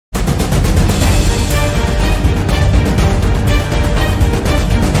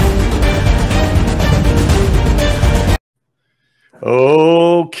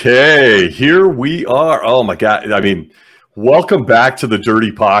Okay, here we are. Oh my God. I mean, welcome back to the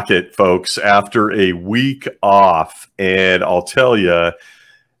Dirty Pocket, folks, after a week off. And I'll tell you,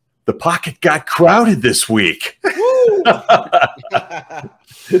 the pocket got crowded this week. Woo!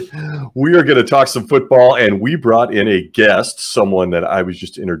 We are going to talk some football, and we brought in a guest, someone that I was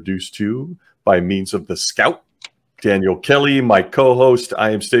just introduced to by means of the Scout, Daniel Kelly, my co-host. I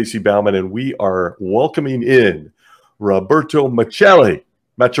am Stacey Bauman, and we are welcoming in Roberto Macerelli.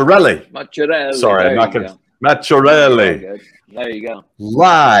 Sorry, I'm not going to. Macerelli. There you go.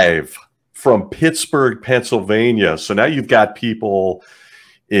 Live from Pittsburgh, Pennsylvania. So now you've got people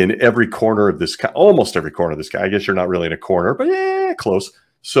in every corner of this, almost every corner of this guy. I guess you're not really in a corner, but yeah, close.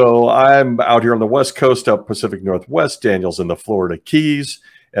 So I'm out here on the West Coast, up Pacific Northwest. Daniel's in the Florida Keys,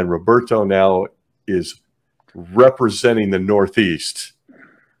 and Roberto now is representing the Northeast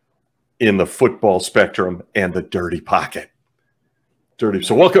in the football spectrum and the Dirty Pocket.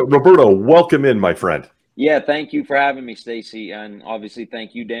 So welcome, Roberto. Welcome in, my friend. Yeah, thank you for having me, Stacey, and obviously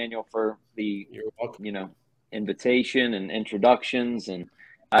thank you, Daniel, for the invitation and introductions. And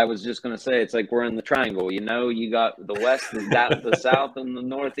I was just going to say, it's like we're in the triangle. You got the West, the South, and the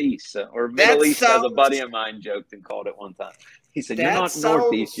Northeast, or Middle East, as a buddy of mine joked and called it one time. He said, "You're not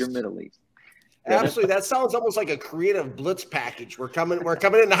Northeast, you're Middle East." Absolutely, that sounds almost like a creative blitz package. We're coming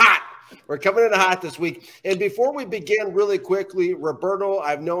in hot. We're coming in hot this week. And before we begin, really quickly, Roberto,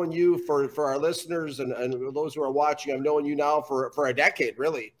 I've known you for our listeners and those who are watching. I've known you now for a decade,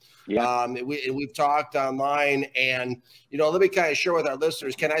 really. Yeah. We've talked online, and let me kind of share with our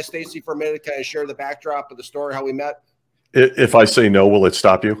listeners. Can I, Stacey, for a minute, kind of share the backdrop of the story, how we met? If I say no, will it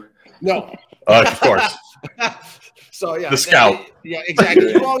stop you? No. Of course. So yeah, the Scout. Yeah,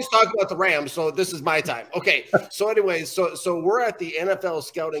 exactly. You always talk about the Rams, so this is my time. Okay. So anyways, so we're at the NFL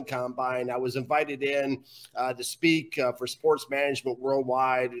Scouting Combine. I was invited in to speak for Sports Management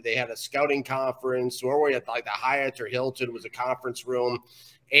Worldwide. They had a scouting conference. So we're at like the Hyatt or Hilton. It was a conference room.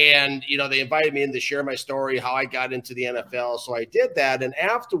 And, they invited me in to share my story, how I got into the NFL. So I did that. And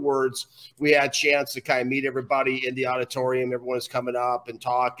afterwards, we had a chance to kind of meet everybody in the auditorium. Everyone was coming up and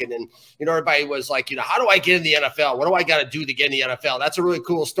talking. And, everybody was like, how do I get in the NFL? What do I got to do to get in the NFL? That's a really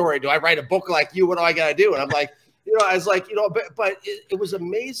cool story. Do I write a book like you? What do I got to do? And I'm like, I was like, but it was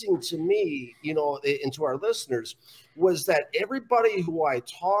amazing to me, and to our listeners, was that everybody who I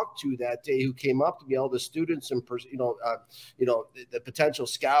talked to that day, who came up to me, all the students and the potential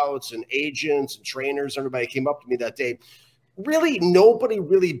scouts and agents and trainers, everybody came up to me that day. Really, nobody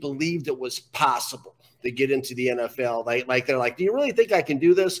really believed it was possible to get into the NFL. Like they're like, do you really think I can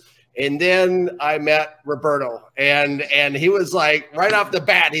do this? And then I met Roberto, and he was like, right off the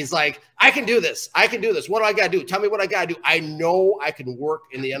bat, he's like, I can do this. I can do this. What do I got to do? Tell me what I got to do. I know I can work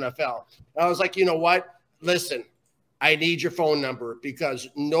in the NFL. And I was like, you know what? Listen, I need your phone number, because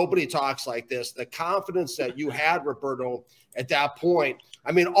nobody talks like this. The confidence that you had, Roberto, at that point.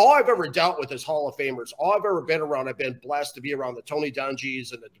 I mean, all I've ever dealt with is Hall of Famers. All I've ever been around, I've been blessed to be around the Tony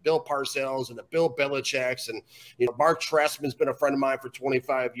Dungys and the Bill Parcells and the Bill Belichick's. And, Mark Trestman's been a friend of mine for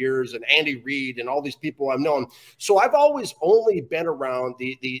 25 years, and Andy Reid and all these people I've known. So I've always only been around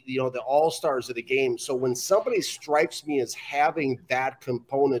the all-stars of the game. So when somebody strikes me as having that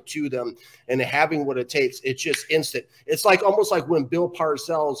component to them and having what it takes, it's just instant. It's like almost like when Bill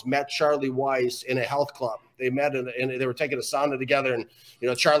Parcells met Charlie Weiss in a health club. They met and they were taking a sauna together, and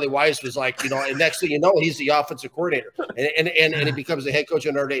Charlie Weiss was like, and next thing you know, he's the offensive coordinator, and he becomes the head coach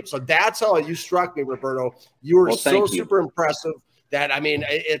of Notre Dame. So that's how you struck me, Roberto. You were super impressive. That, I mean,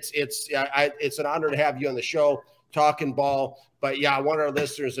 it's an honor to have you on the show talking ball. But yeah, I want our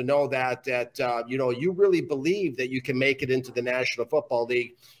listeners to know that you really believe that you can make it into the National Football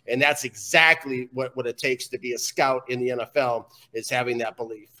League, and that's exactly what it takes to be a scout in the NFL, is having that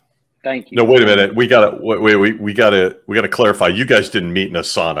belief. Thank you. No, wait a minute. We gotta clarify. You guys didn't meet in a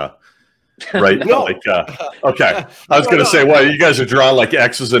sauna, right? No. Okay. I was gonna say, you guys are drawing like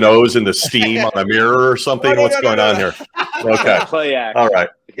X's and O's in the steam on a mirror or something. What's going on here? Okay. Play action. All right.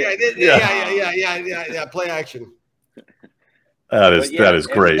 Yeah. Play action. That is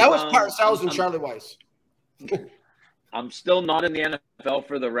great. That was Parcells and Charlie Weiss. I'm still not in the NFL,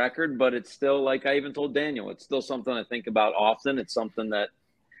 for the record, but it's still, like I even told Daniel, it's still something I think about often. It's something that,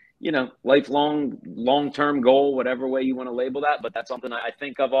 lifelong, long-term goal, whatever way you want to label that. But that's something I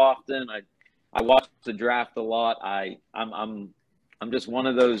think of often. I watch the draft a lot. I'm just one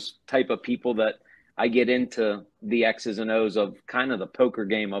of those type of people that I get into the X's and O's of kind of the poker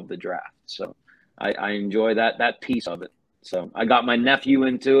game of the draft. So I enjoy that piece of it. So I got my nephew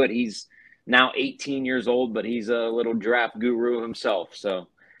into it. He's now 18 years old, but he's a little draft guru himself. So,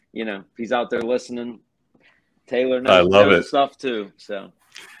 if he's out there listening, Taylor I love knows it. stuff too. So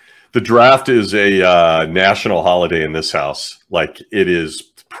the draft is a national holiday in this house. Like it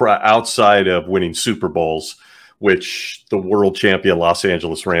is outside of winning Super Bowls, which the world champion Los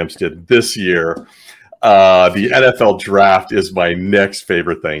Angeles Rams did this year. The NFL draft is my next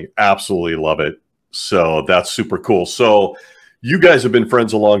favorite thing. Absolutely love it. So that's super cool. So you guys have been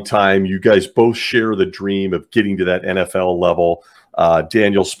friends a long time. You guys both share the dream of getting to that NFL level.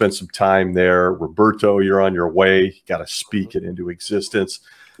 Daniel spent some time there. Roberto, you're on your way. You got to speak it into existence.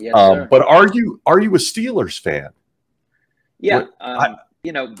 Yes, sir. But are you a Steelers fan? Yeah.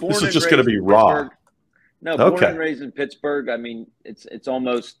 You know, born this is and just going to be raw. No, born and raised in Pittsburgh. I mean, it's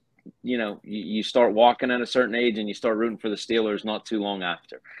almost, you know, you start walking at a certain age and you start rooting for the Steelers not too long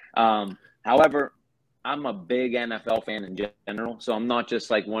after. However, I'm a big NFL fan in general, so I'm not just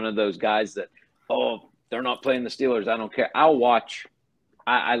like one of those guys that, oh, they're not playing the Steelers, I don't care. I'll watch.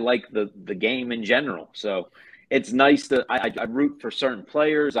 I like the game in general, so it's nice that I root for certain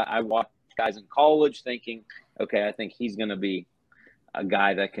players. I watch guys in college thinking, okay, I think he's going to be a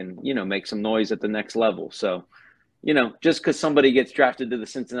guy that can, you know, make some noise at the next level. So, you know, just because somebody gets drafted to the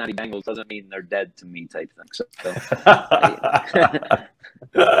Cincinnati Bengals doesn't mean they're dead to me type thing. So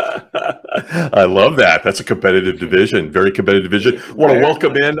I love that. That's a competitive division, very competitive division. Want to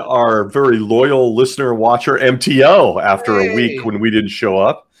welcome in our very loyal listener and watcher, MTO, after a week when we didn't show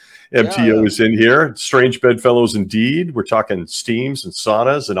up. MTO is in here. Strange bedfellows indeed. We're talking steams and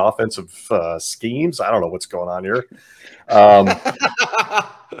saunas and offensive schemes. I don't know what's going on here. But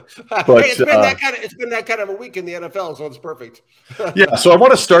it's been that kind of a week in the NFL, so it's perfect. Yeah, so I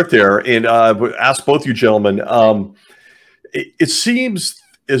want to start there and ask both you gentlemen. It seems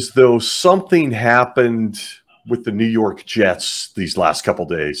as though something happened with the New York Jets these last couple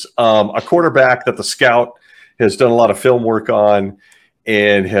days. A quarterback that the scout has done a lot of film work on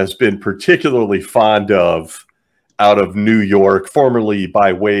and has been particularly fond of out of New York, formerly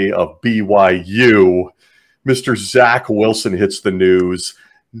by way of BYU, Mr. Zach Wilson hits the news,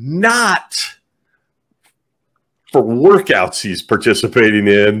 not for workouts he's participating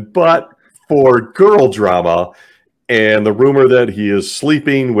in, but for girl drama and the rumor that he is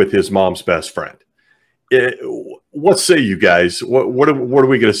sleeping with his mom's best friend. What say you guys? What are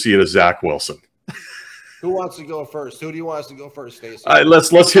we going to see out of Zach Wilson? Who wants to go first? Who do you want us to go first, Stacey?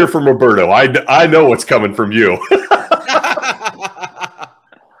 Let's hear from Roberto. I know what's coming from you.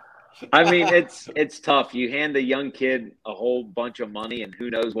 I mean, it's tough. You hand a young kid a whole bunch of money, and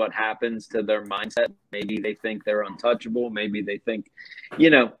who knows what happens to their mindset. Maybe they think they're untouchable. Maybe they think, you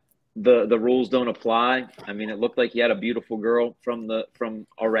know, the rules don't apply. I mean, it looked like he had a beautiful girl from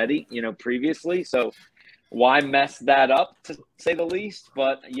already, you know, previously. So why mess that up, to say the least?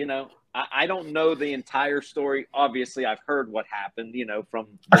 But, you know, I don't know the entire story. Obviously, I've heard what happened, you know, from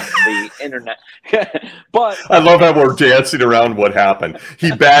the internet. But I love how we're dancing around what happened.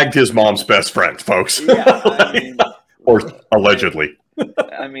 He bagged his mom's best friend, folks. Yeah, I mean, or allegedly.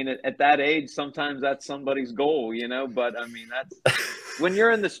 I mean, at that age, sometimes that's somebody's goal, you know. But I mean, that's when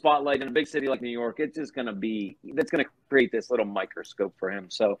you're in the spotlight in a big city like New York, it's just going to create this little microscope for him.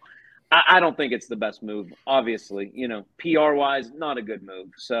 So I don't think it's the best move. Obviously, you know, PR wise, not a good move.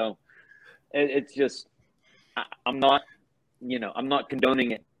 So. It's just, I'm not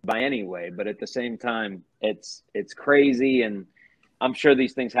condoning it by any way, but at the same time, it's crazy, and I'm sure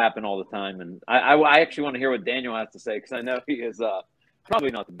these things happen all the time. And I actually want to hear what Daniel has to say, because I know he is probably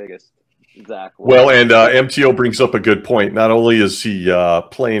not the biggest Zach. Well, and MTO brings up a good point. Not only is he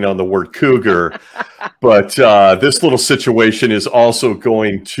playing on the word cougar, but this little situation is also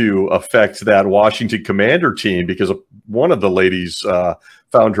going to affect that Washington Commander team, because one of the ladies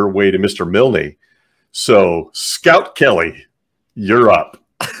found her way to Mr. Milne. So, Scout Kelly, you're up.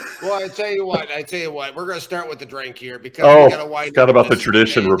 Well, I tell you what, we're going to start with the drink here, because we got to wind forgot up about the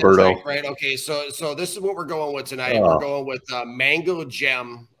tradition, Roberto. Drink, right? Okay, so this is what we're going with tonight. We're going with Mango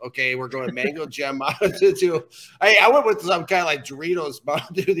Gem. Okay, we're going Mango Gem Mountain Dew. I went with some kind of like Doritos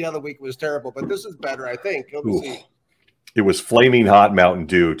Mountain Dew the other week. It was terrible, but this is better, I think. Let me see. It was flaming hot Mountain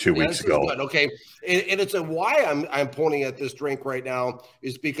Dew 2 weeks ago. Good. Okay, and it's why I'm pointing at this drink right now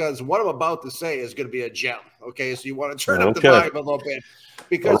is because what I'm about to say is going to be a gem. Okay, so you want to turn up the vibe a little bit.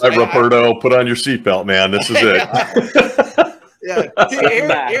 Because all right, Roberto, put on your seatbelt, man. This is it.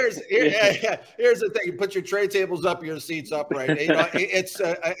 Yeah. Here's the thing. You put your tray tables up, your seats upright. You know, it's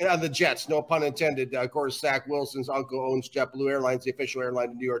on the Jets, no pun intended. Of course, Zach Wilson's uncle owns JetBlue Airlines, the official airline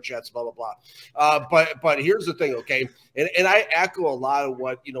of New York Jets, blah, blah, blah. But here's the thing, okay? And I echo a lot of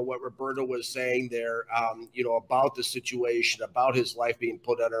what Roberto was saying there, about the situation, about his life being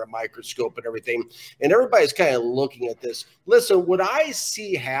put under a microscope and everything. And everybody's kind of looking at this. Listen, what I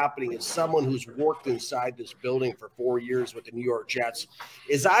see happening as someone who's worked inside this building for 4 years with the New York Jets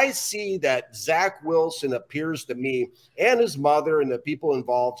is I see that Zach Wilson appears to me and his mother and the people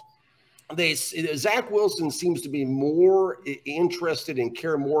involved, Zach Wilson seems to be more interested and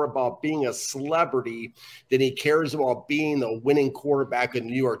care more about being a celebrity than he cares about being a winning quarterback in the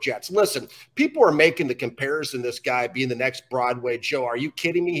New York Jets. Listen, people are making the comparison, this guy being the next Broadway Joe. Are you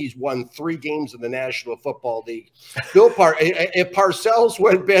kidding me? He's won 3 games in the National Football League. If Parcells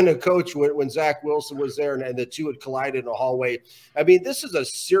would have been a coach when Zach Wilson was there and the two had collided in the hallway, I mean, this is a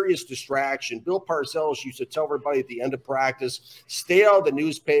serious distraction. Bill Parcells used to tell everybody at the end of practice, stay out of the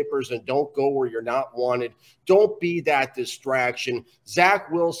newspapers and don't go where you're not wanted. Don't be that distraction. Zach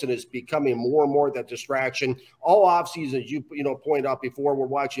Wilson is becoming more and more that distraction. All offseason, as you pointed out before, we're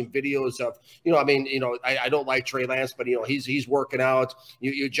watching videos of, I don't like Trey Lance, but he's working out.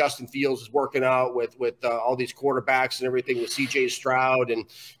 Justin Fields is working out with all these quarterbacks and everything with C.J. Stroud and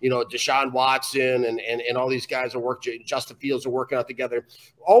Deshaun Watson and all these guys are working. Justin Fields are working out together.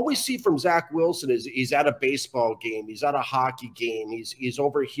 All we see from Zach Wilson is he's at a baseball game, he's at a hockey game, he's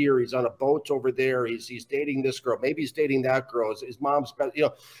over here, he's on a boat over there, he's dating this girl, maybe he's dating that girl, his mom's,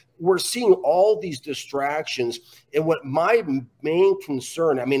 we're seeing all these distractions. And what my main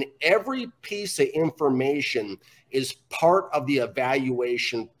concern, I mean, every piece of information is part of the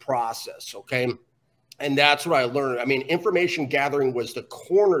evaluation process, okay? And that's what I learned. I mean, information gathering was the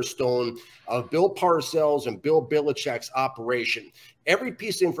cornerstone of Bill Parcells and Bill Belichick's operation. Every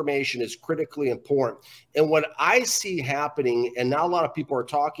piece of information is critically important. And what I see happening, and not a lot of people are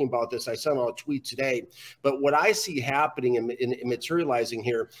talking about this, I sent out a tweet today, but what I see happening and materializing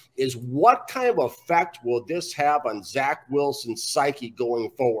here is what kind of effect will this have on Zach Wilson's psyche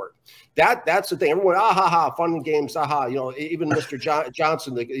going forward? That's the thing. Everyone, fun and games, even Mr.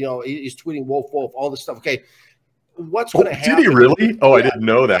 Johnson, he's tweeting wolf, wolf, all this stuff. Okay. What's going to happen? Did he really? Oh, yeah. I didn't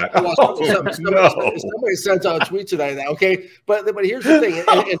know that. Somebody sent out a tweet today. Okay, but here's the thing.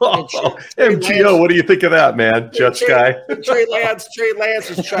 MTO, what do you think of that, man? Jets guy. Trey Lance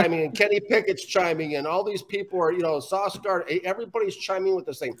is chiming in. Kenny Pickett's chiming in. All these people are, Sauce Gardner. Everybody's chiming in with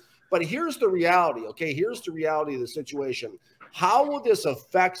this thing. But here's the reality. Okay, here's the reality of the situation. How will this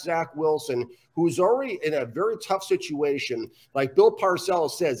affect Zach Wilson, who's already in a very tough situation? Like Bill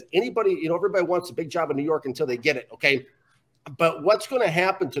Parcells says, everybody wants a big job in New York until they get it, okay? But what's going to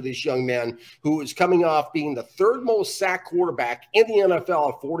happen to this young man who is coming off being the 3rd most sacked quarterback in the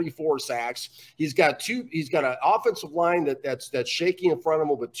NFL at 44 sacks? He's got an offensive line that's shaking in front of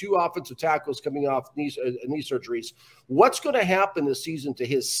him with 2 offensive tackles coming off knee surgeries. What's going to happen this season to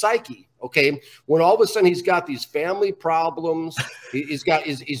his psyche? Okay, when all of a sudden he's got these family problems,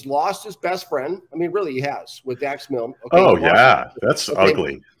 he's lost his best friend. I mean, really, he has with Dax Milne. Okay, oh yeah, that's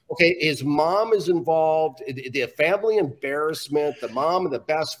ugly. Okay, his mom is involved, the family embarrassment, the mom and the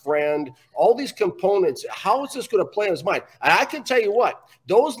best friend, all these components. How is this going to play in his mind? And I can tell you what,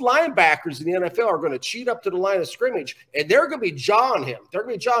 those linebackers in the NFL are going to cheat up to the line of scrimmage, and they're going to be jawing him. They're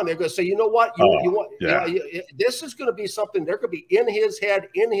going to say, you know what? This is going to be something. They're going to be in his head,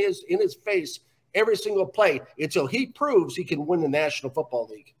 in his face every single play until he proves he can win the National Football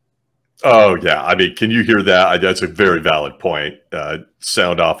League. Oh, yeah. I mean, can you hear that? That's a very valid point.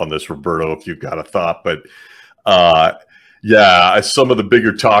 Sound off on this, Roberto, if you've got a thought. But, some of the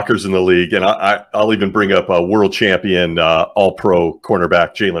bigger talkers in the league, and I'll even bring up a world champion all-pro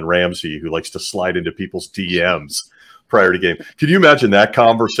cornerback Jalen Ramsey, who likes to slide into people's DMs prior to game. Can you imagine that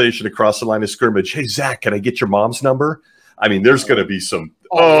conversation across the line of scrimmage? Hey, Zach, can I get your mom's number? I mean, there's going to be some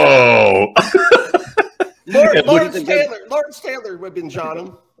 – Lawrence Taylor would have been John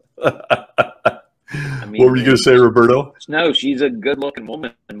him. I mean, what were you going to say, Roberto? No, she's a good-looking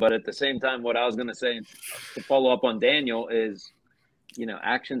woman, but at the same time, what I was going to say to follow up on Daniel is,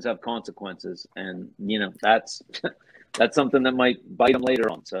 actions have consequences, and that's something that might bite him later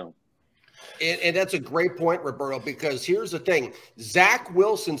on. So, and that's a great point, Roberto, because here's the thing: Zach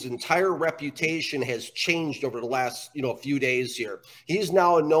Wilson's entire reputation has changed over the last few days here. He's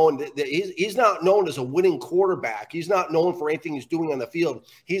now known that he's not known as a winning quarterback. He's not known for anything he's doing on the field.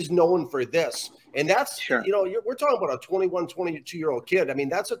 He's known for this, and that's sure. We're talking about a 21, 22-year-old kid. I mean,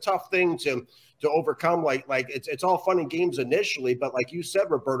 that's a tough thing to overcome. Like it's all fun and games initially, but like you said,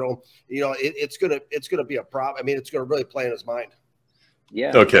 Roberto, it's gonna be a problem. I mean, it's gonna really play in his mind.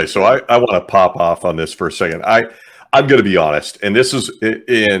 Yeah. Okay, so I want to pop off on this for a second. I'm going to be honest, and this is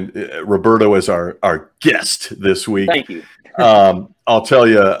in Roberto is our guest this week. Thank you. I'll tell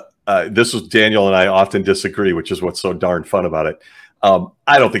you, this is Daniel and I often disagree, which is what's so darn fun about it.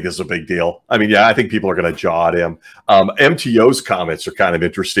 I don't think this is a big deal. I mean, yeah, I think people are going to jaw at him. MTO's comments are kind of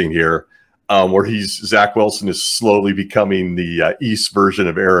interesting here, where Zach Wilson is slowly becoming the East version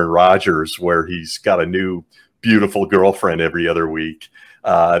of Aaron Rodgers, where he's got a new beautiful girlfriend every other week.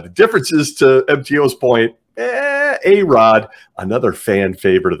 The difference is, to MTO's point, A-Rod, another fan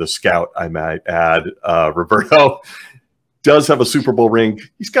favorite of the Scout, I might add, Roberto, does have a Super Bowl ring.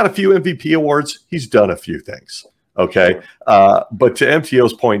 He's got a few MVP awards. He's done a few things. Okay. But to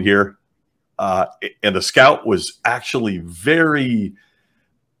MTO's point here, and the Scout was actually very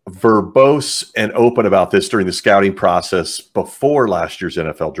verbose and open about this during the scouting process before last year's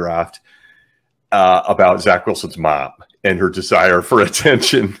NFL draft, about Zach Wilson's mom and her desire for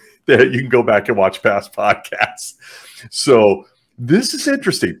attention. That you can go back and watch past podcasts. So this is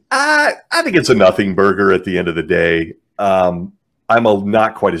interesting. I think it's a nothing burger at the end of the day. I'm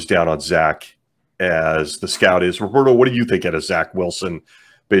not quite as down on Zach as the Scout is. Roberto, what do you think out of Zach Wilson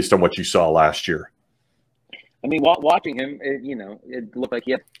based on what you saw last year? I mean, watching him, it looked like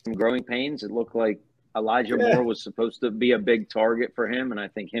he had some growing pains. It looked like Elijah Moore was supposed to be a big target for him, and I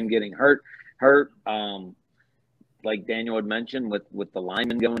think him getting hurt. Like Daniel had mentioned, with the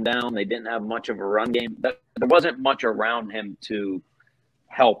linemen going down, they didn't have much of a run game. There wasn't much around him to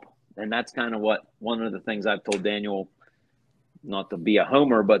help, and that's kind of one of the things I've told Daniel, not to be a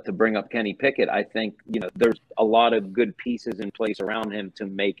homer, but to bring up Kenny Pickett. I think there's a lot of good pieces in place around him to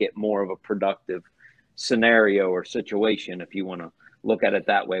make it more of a productive scenario or situation, if you want to look at it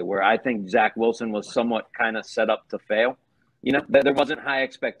that way. Where I think Zach Wilson was somewhat kind of set up to fail. There wasn't high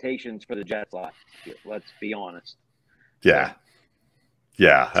expectations for the Jets last year. Let's be honest. Yeah.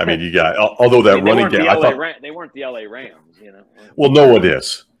 I mean, you got, although that running game, I thought they weren't the LA Rams, Well, no one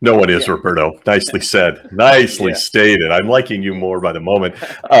is. No one is, Roberto. Nicely said. Nicely stated. I'm liking you more by the moment.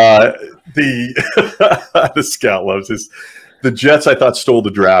 The Scout loves this. The Jets, I thought, stole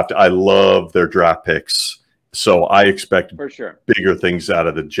the draft. I love their draft picks. So I expect for sure bigger things out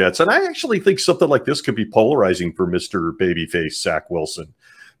of the Jets. And I actually think something like this could be polarizing for Mr. Babyface Zach Wilson.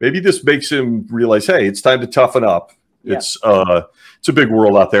 Maybe this makes him realize, hey, it's time to toughen up. Yeah. It's a big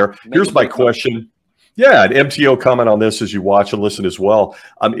world out there. Here's my question. Yeah, an MTO comment on this as you watch and listen as well.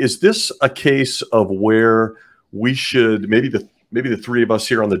 Is this a case of where we should, maybe the three of us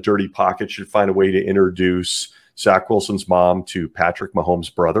here on the Dirty Pocket should find a way to introduce Zach Wilson's mom to Patrick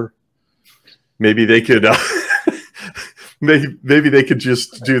Mahomes' brother? Maybe they could maybe they could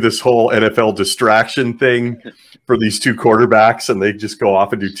just do this whole NFL distraction thing for these two quarterbacks, and they just go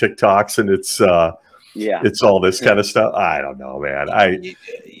off and do TikToks, and it's all this kind of stuff. I don't know, man.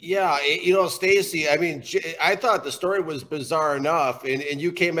 Stacey, I mean, I thought the story was bizarre enough, and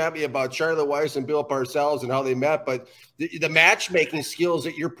you came at me about Charlotte Weiss and Bill Parcells and how they met, but the matchmaking skills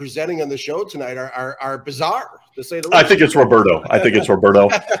that you're presenting on the show tonight are bizarre, to say the least. I think it's Roberto.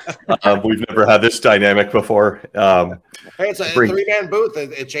 We've never had this dynamic before. Hey, it's a three-man booth.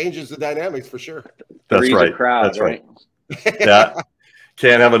 It changes the dynamics for sure. That's right. Crowd, right? Yeah.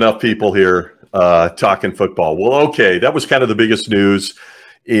 Can't have enough people here talking football. Well, okay, that was kind of the biggest news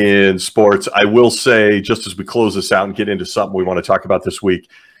in sports. I will say, just as we close this out and get into something we want to talk about this week,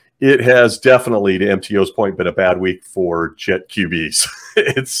 it has definitely, to MTO's point, been a bad week for Jet QBs.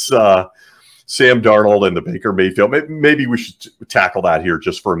 It's Sam Darnold and the Baker Mayfield. Maybe we should tackle that here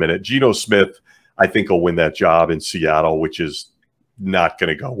just for a minute. Geno Smith, I think, will win that job in Seattle, which is not going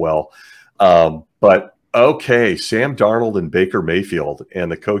to go well. But okay, Sam Darnold and Baker Mayfield,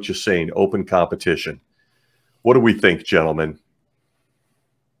 and the coach is saying open competition. What do we think, gentlemen?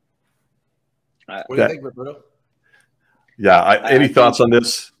 What do you think, Roberto? Yeah, any thoughts on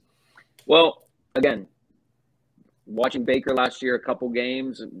this? Well, again, watching Baker last year, a couple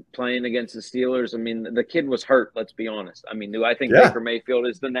games, playing against the Steelers, I mean, the kid was hurt, let's be honest. I mean, do I think Baker Mayfield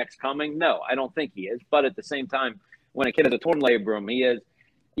is the next coming? No, I don't think he is. But at the same time, when a kid has a torn labrum, he is,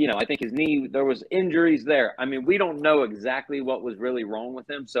 I think his knee, there was injuries there. I mean, we don't know exactly what was really wrong with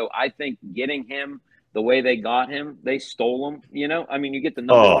him. So I think getting him the way they got him, they stole him, I mean, you get the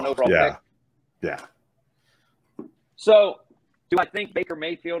number one overall pick. Yeah. So do I think Baker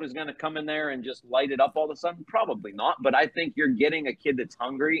Mayfield is going to come in there and just light it up all of a sudden? Probably not. But I think you're getting a kid that's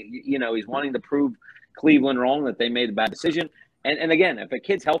hungry. He's wanting to prove Cleveland wrong, that they made a bad decision. And again, if a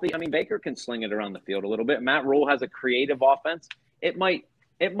kid's healthy, I mean, Baker can sling it around the field a little bit. Matt Rule has a creative offense. It might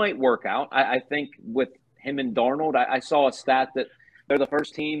work out. I think with him and Darnold, I saw a stat that they're the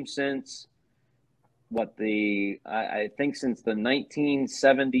first team since I think since the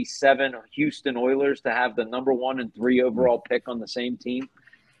 1977 Houston Oilers to have the number 1 and 3 overall pick on the same team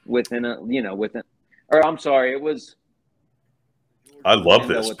or I'm sorry, it was. I love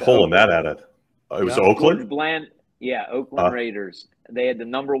this, pulling that at it. It was Oakland? George Bland, Oakland Raiders. They had the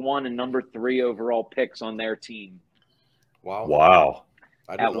number 1 and number 3 overall picks on their team. Wow.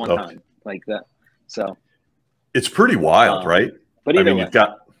 At one time, like that. So it's pretty wild, right? But either way,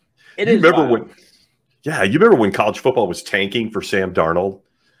 you remember when college football was tanking for Sam Darnold,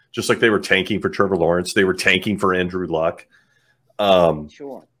 just like they were tanking for Trevor Lawrence, they were tanking for Andrew Luck.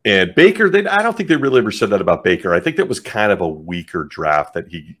 Sure. And Baker, I don't think they really ever said that about Baker. I think that was kind of a weaker draft that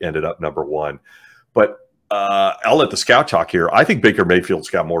he ended up number 1. But I'll let the scout talk here. I think Baker Mayfield's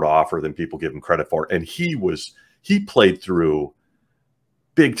got more to offer than people give him credit for. And he played through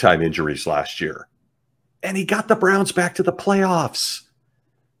big time injuries last year. And he got the Browns back to the playoffs.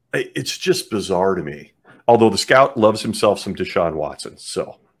 It's just bizarre to me. Although the scout loves himself some Deshaun Watson.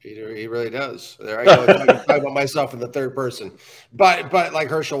 So he really does. There I go. Talking about myself in the third person, but like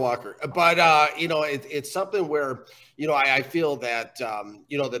Herschel Walker. But it's something where I feel that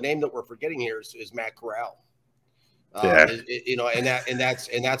the name that we're forgetting here is Matt Corral. And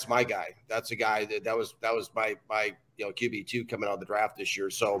that's my guy. That's a guy that was my QB2 coming out of the draft this year.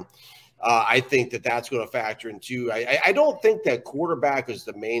 So I think that's going to factor in too. I don't think that quarterback is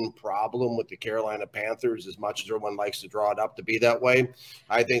the main problem with the Carolina Panthers as much as everyone likes to draw it up to be that way.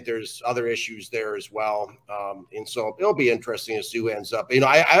 I think there's other issues there as well. And so it'll be interesting to see who ends up.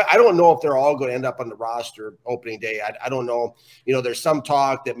 I don't know if they're all going to end up on the roster opening day. I don't know. There's some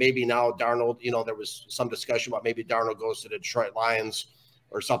talk that maybe now Darnold, there was some discussion about maybe Darnold goes to the Detroit Lions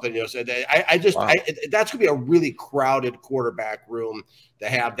or something, so that's going to be a really crowded quarterback room to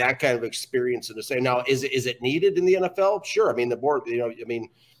have that kind of experience in the same. Now, is it needed in the NFL? Sure. I mean, the board,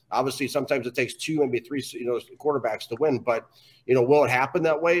 obviously sometimes it takes 2, maybe 3, quarterbacks to win, but will it happen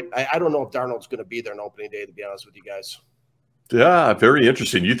that way? I don't know if Darnold's going to be there on opening day, to be honest with you guys. Yeah, very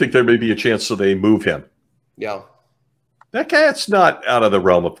interesting. You think there may be a chance so they move him? Yeah. That's not out of the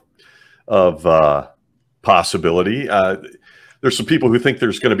realm of possibility. There's some people who think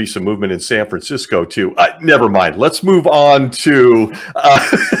there's going to be some movement in San Francisco too. Never mind. Let's move on to.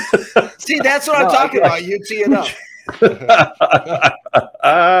 See, that's what I'm talking about. You tee it up.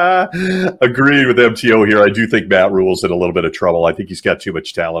 Agreed with MTO here. I do think Matt Rule's in a little bit of trouble. I think he's got too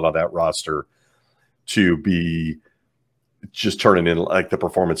much talent on that roster to be just turning in like the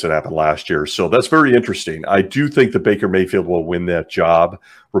performance that happened last year. So that's very interesting. I do think that Baker Mayfield will win that job.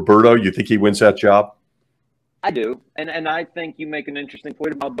 Roberto, you think he wins that job? I do. And I think you make an interesting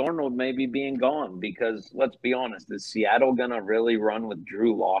point about Darnold maybe being gone because, let's be honest, is Seattle going to really run with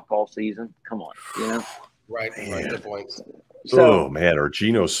Drew Lock all season? Come on, Right, good point. Or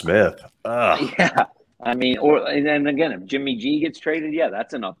Geno Smith. Yeah. I mean, and again, if Jimmy G gets traded,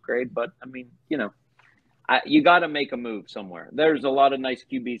 that's an upgrade. But, I mean, you got to make a move somewhere. There's a lot of nice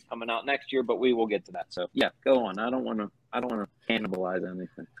QBs coming out next year, but we will get to that. So, go on. I don't want to cannibalize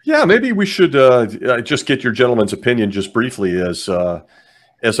anything. Yeah, maybe we should just get your gentleman's opinion just briefly as I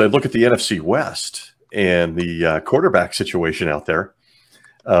look at the NFC West and the quarterback situation out there.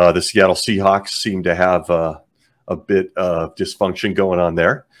 The Seattle Seahawks seem to have a bit of dysfunction going on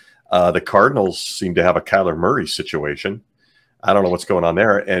there. The Cardinals seem to have a Kyler Murray situation. I don't know what's going on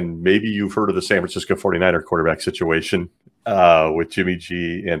there. And maybe you've heard of the San Francisco 49er quarterback situation with Jimmy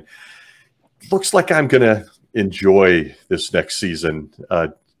G. And looks like I'm going to enjoy this next season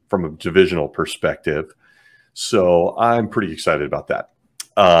from a divisional perspective. So I'm pretty excited about that.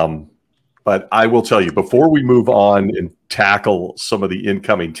 But I will tell you, before we move on and tackle some of the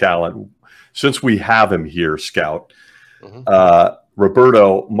incoming talent, since we have him here, Scout,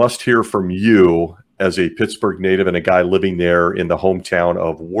 Roberto, must hear from you as a Pittsburgh native and a guy living there in the hometown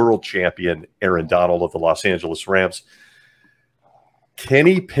of world champion Aaron Donald of the Los Angeles Rams.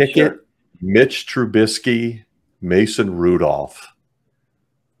 Kenny Pickett, Mitch Trubisky, Mason Rudolph.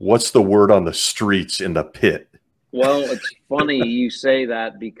 What's the word on the streets in the pit? Well, it's funny you say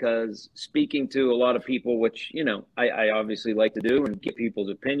that because speaking to a lot of people, which, I obviously like to do and get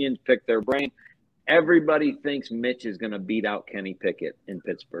people's opinions, pick their brain. Everybody thinks Mitch is going to beat out Kenny Pickett in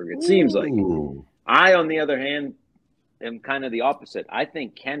Pittsburgh. It seems like. I, on the other hand, am kind of the opposite. I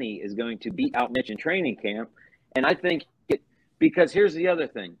think Kenny is going to beat out Mitch in training camp. And I think because here's the other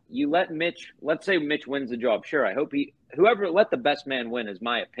thing. You let Mitch, let's say Mitch wins the job. Sure, I hope whoever let the best man win is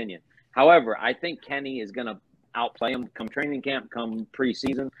my opinion. However, I think Kenny is going to outplay him come training camp, come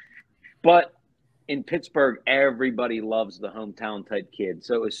preseason. But in Pittsburgh, everybody loves the hometown type kid.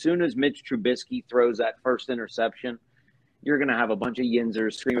 So as soon as Mitch Trubisky throws that first interception, you're going to have a bunch of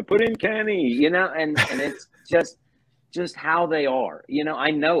yinzers screaming, "Put in Kenny," and it's just how they are.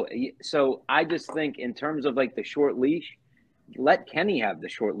 I know it. So I just think in terms of like the short leash, let Kenny have the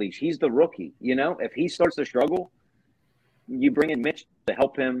short leash. He's the rookie. If he starts to struggle, you bring in Mitch to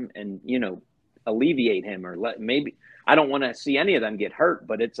help him and, alleviate him, or maybe I don't want to see any of them get hurt,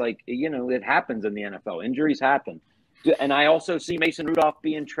 but it's like, it happens in the NFL. Injuries happen. And I also see Mason Rudolph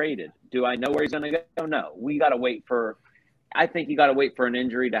being traded. Do I know where he's going to go? No. I think you got to wait for an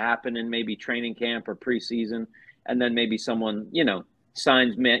injury to happen in maybe training camp or preseason. And then maybe someone,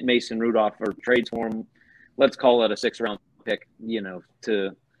 signs Mason Rudolph or trades for him. Let's call it a 6th-round pick,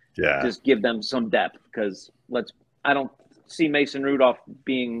 to just give them some depth, because I don't see Mason Rudolph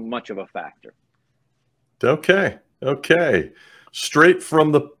being much of a factor. Okay. Straight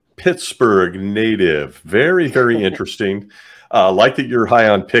from the Pittsburgh native. Very, very interesting. Like that you're high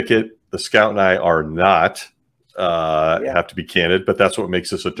on Pickett. The Scout and I are not. Have to be candid, but that's what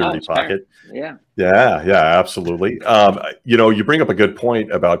makes us a dirty pocket. Fair. Yeah, absolutely. You bring up a good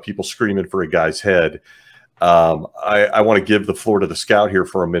point about people screaming for a guy's head. I want to give the floor to the Scout here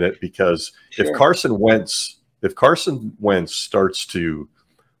for a minute, because if Carson Wentz starts to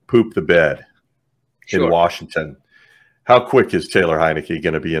poop the bed in Washington, how quick is Taylor Heineke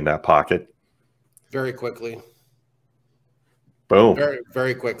going to be in that pocket? Very quickly. Boom. Very,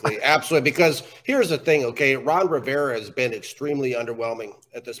 very quickly. Absolutely. Because here's the thing, okay? Ron Rivera has been extremely underwhelming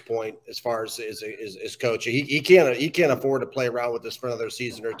at this point as far as his coach. He can't afford to play around with this for another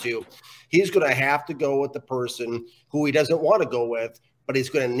season or two. He's going to have to go with the person who he doesn't want to go with, but he's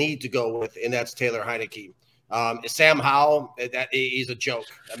going to need to go with, and that's Taylor Heineke. Sam Howell, he's a joke.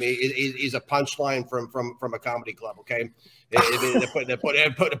 I mean, he's a punchline from a comedy club, okay? They put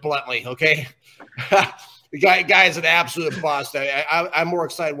it bluntly, okay? The guy is an absolute bust. I'm more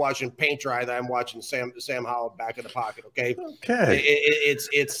excited watching paint dry than I'm watching Sam Howell back in the pocket. Okay.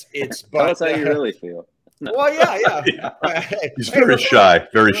 It's. Tell us how you really feel. Well, yeah. He's very shy.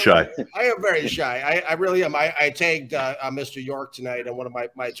 Very shy. I am very shy. I really am. I tagged Mr. York tonight in one of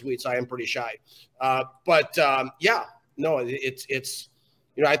my tweets. I am pretty shy. It's.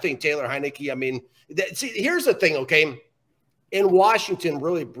 I think Taylor Heineke. I mean, see, here's the thing. Okay. In Washington,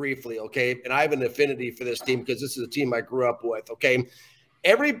 really briefly, okay, and I have an affinity for this team because this is a team I grew up with, okay?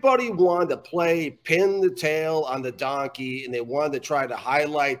 Everybody wanted to pin the tail on the donkey, and they wanted to try to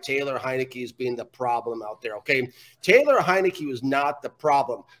highlight Taylor Heineke as being the problem out there, okay? Taylor Heineke was not the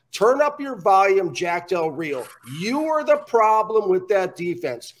problem. Turn up your volume, Jack Del Rio. You are the problem with that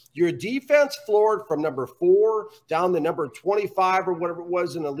defense. Your defense floored from number 4 down to number 25 or whatever it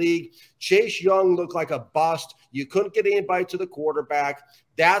was in the league. Chase Young looked like a bust. You couldn't get anybody to the quarterback.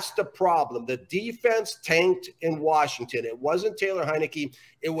 That's the problem. The defense tanked in Washington. It wasn't Taylor Heineke.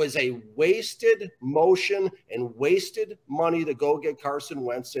 It was a wasted motion and wasted money to go get Carson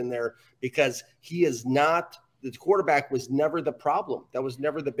Wentz in there, because he is not – the quarterback was never the problem. That was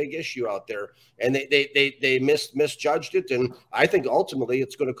never the big issue out there. And they misjudged it. And I think ultimately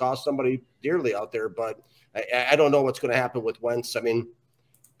it's going to cost somebody dearly out there. But I don't know what's going to happen with Wentz. I mean,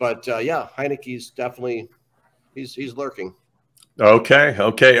 but Heineke's definitely he's lurking. Okay.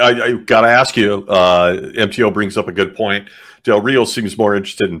 I got to ask you, MTO brings up a good point. Del Rio seems more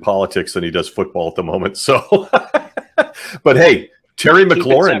interested in politics than he does football at the moment. So, but hey, Terry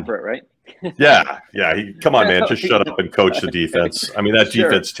McLaurin. Separate, right? Yeah. Come on, man. Just shut up and coach the defense. I mean, that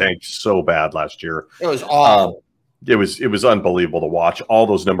defense tanked so bad last year. It was awful. It was unbelievable to watch. All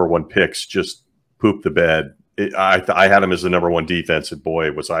those number 1 picks just poop the bed. I had him as the number 1 defense, and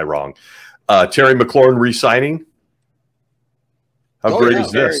boy, was I wrong. Terry McLaurin re-signing. How great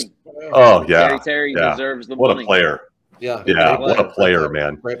is this? Oh, yeah. Terry deserves the money. What a player. Yeah. What a player,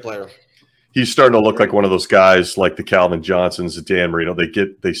 man. Great player. He's starting to look like one of those guys like the Calvin Johnsons, the Dan Marino.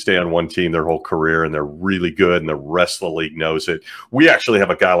 They stay on one team their whole career, and they're really good, and the rest of the league knows it. We actually have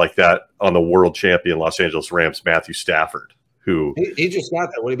a guy like that on the world champion Los Angeles Rams, Matthew Stafford, who he just got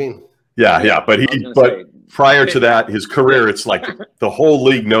that. What do you mean? Yeah. But prior to that, his career, it's like the whole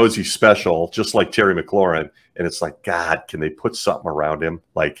league knows he's special, just like Terry McLaurin. And it's like, God, can they put something around him?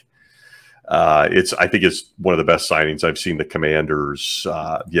 Like, I think it's one of the best signings I've seen the Commanders.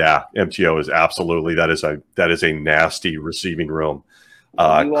 MTO is absolutely, that is a nasty receiving room.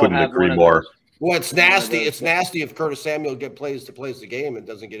 Couldn't agree more. Well, it's nasty. It's nasty if Curtis Samuel plays the game and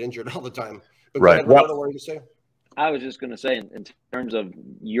doesn't get injured all the time. But right. What were you say? I was just going to say, in terms of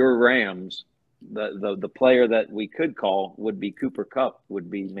your Rams, the player that we could call would be Cooper Kupp, would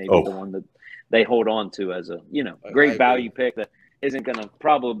be maybe the one that they hold on to as a great value pick that isn't going to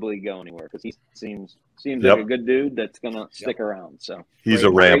probably go anywhere, because he seems like a good dude that's going to stick around. So he's a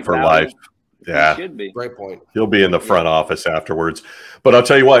Ram for life. Yeah. He should be. Great point. He'll be in the front office afterwards. But I'll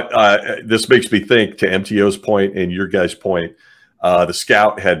tell you what, this makes me think, to MTO's point and your guys' point, the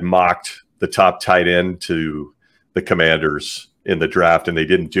scout had mocked the top tight end to the Commanders in the draft, and they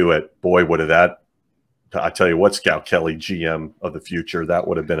didn't do it. Boy, would have that – I tell you what, Scout Kelly, GM of the future, that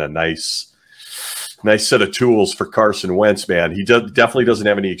would have been a nice set of tools for Carson Wentz, man. He definitely doesn't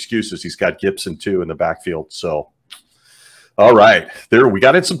have any excuses. He's got Gibson, too, in the backfield. So, all right. There, we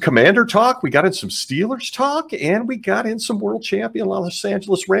got in some Commander talk. We got in some Steelers talk. And we got in some world champion Los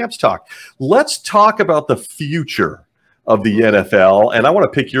Angeles Rams talk. Let's talk about the future of the NFL. And I want to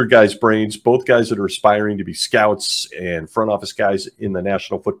pick your guys' brains, both guys that are aspiring to be scouts and front office guys in the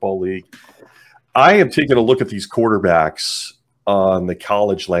National Football League. I am taking a look at these quarterbacks on the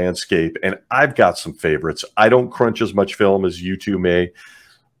college landscape, and I've got some favorites. I don't crunch as much film as you two may,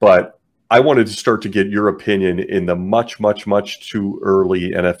 but I wanted to start to get your opinion in the much, much, much too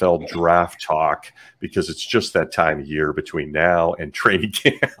early NFL draft talk, because it's just that time of year between now and training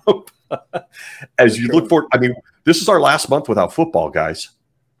camp. As you look forward, I mean, this is our last month without football, guys.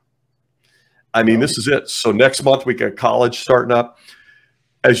 I mean, this is it. So next month we got college starting up.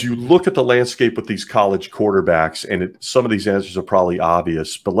 As you look at the landscape with these college quarterbacks, and some of these answers are probably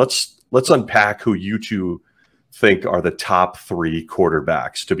obvious, but let's unpack who you two think are the top 3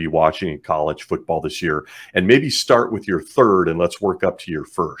 quarterbacks to be watching in college football this year, and maybe start with your third, and let's work up to your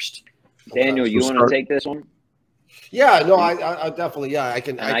first. Daniel, you want to take this one? Yeah, no, I definitely, yeah, I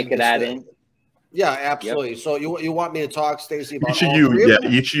can. I could add in. Yeah, absolutely. Yep. So you want me to talk, Stacey, about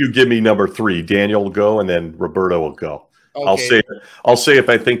each of you give me number 3. Daniel will go, and then Roberto will go. Okay. I'll say if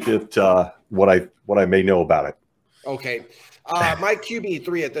I think that what I may know about it. Okay. My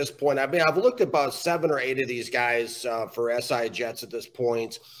QB3 at this point, I mean, I've looked at about 7 or 8 of these guys for SI Jets at this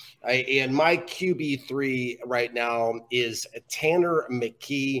point. And my QB3 right now is Tanner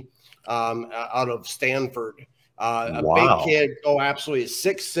McKee out of Stanford. A big kid. Oh, absolutely.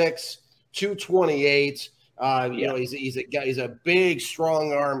 6'6", 228. You know, he's a big,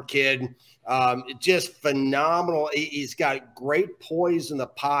 strong arm kid. Just phenomenal. He's got great poise in the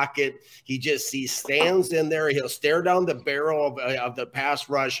pocket. He stands in there. He'll stare down the barrel of the pass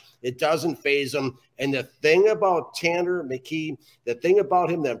rush. It doesn't phase him. And the thing about Tanner McKee, the thing about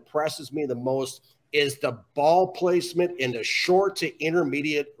him that impresses me the most is the ball placement in the short to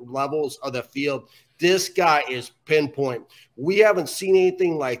intermediate levels of the field. This guy is pinpoint. We haven't seen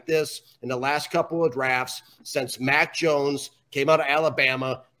anything like this in the last couple of drafts since Mac Jones came out of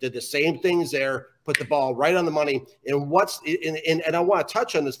Alabama, did the same things there, put the ball right on the money. And I want to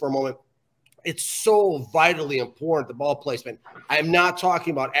touch on this for a moment. It's so vitally important, the ball placement. I'm not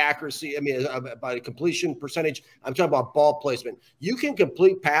talking about accuracy. I mean, about a completion percentage. I'm talking about ball placement. You can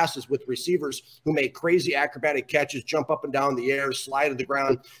complete passes with receivers who make crazy acrobatic catches, jump up and down the air, slide to the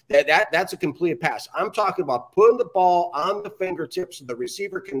ground. That's a completed pass. I'm talking about putting the ball on the fingertips so the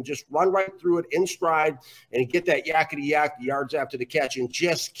receiver can just run right through it in stride and get that yakety-yak yards after the catch and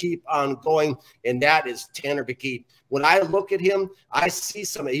just keep on going. And that is Tanner McKee. When I look at him, I see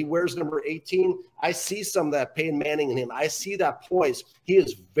he wears number 18. I see some of that Peyton Manning in him. I see that poise. He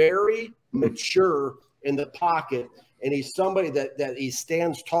is very mature in the pocket, and he's somebody that he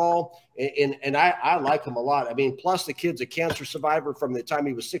stands tall, and I like him a lot. I mean, plus the kid's a cancer survivor from the time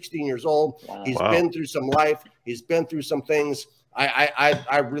he was 16 years old. Wow. He's been through some life. He's been through some things.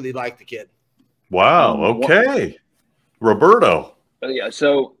 I really like the kid. Wow. Okay. Roberto. Yeah,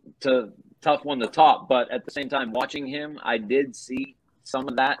 so tough one to top, but at the same time, watching him, I did see some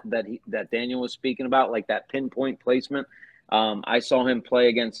of that Daniel was speaking about, like that pinpoint placement. I saw him play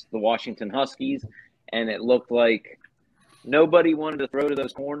against the Washington Huskies, and it looked like nobody wanted to throw to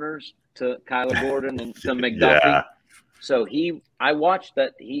those corners to Kyler Gordon and to McDuffie. Yeah. So I watched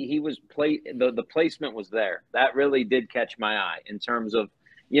that he was the placement was there. That really did catch my eye in terms of,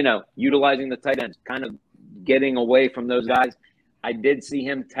 utilizing the tight ends, kind of getting away from those guys. I did see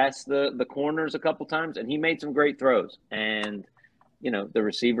him test the corners a couple times, and he made some great throws. And, the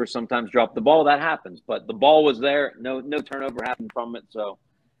receivers sometimes drop the ball. That happens. But the ball was there. No turnover happened from it. So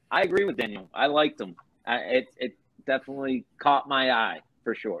I agree with Daniel. I liked him. It definitely caught my eye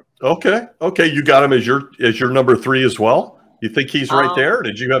for sure. Okay. You got him as your number 3 as well? You think he's right there, or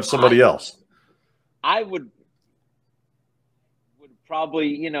did you have somebody else? I would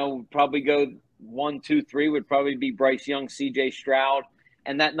probably, probably go 1, 2, 3 would probably be Bryce Young, CJ Stroud,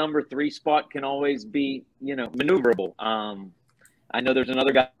 and that number 3 spot can always be, maneuverable. I know there's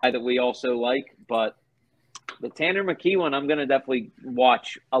another guy that we also like, but the Tanner McKee one, I'm going to definitely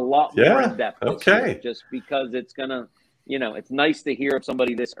watch a lot more in depth. Okay. Just because it's going to, it's nice to hear of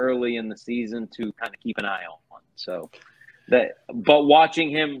somebody this early in the season to kind of keep an eye on. So But watching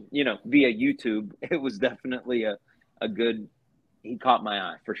him, via YouTube, it was definitely a good. He caught my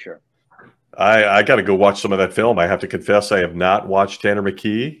eye for sure. I got to go watch some of that film. I have to confess, I have not watched Tanner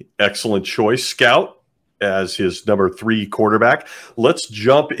McKee. Excellent choice, Scout, as his number 3 quarterback. Let's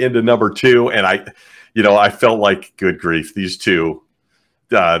jump into number 2. And I felt like, good grief, these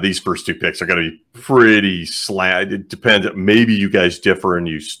first 2 picks are going to be pretty slant. It depends. Maybe you guys differ and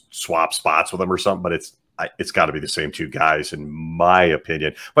you swap spots with them or something, but it's got to be the same 2 guys, in my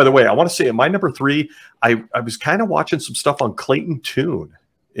opinion. By the way, I want to say at my number 3, I was kind of watching some stuff on Clayton Tune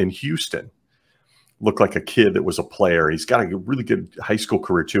in Houston. Looked like a kid that was a player. He's got a really good high school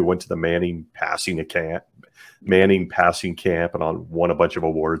career too. Went to the Manning passing camp and won a bunch of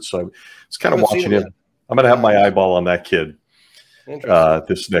awards. So it's kind of watching him. I'm going to have my eyeball on that kid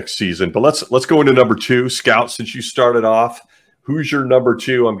this next season. But let's go into number 2. Scout, since you started off, who's your number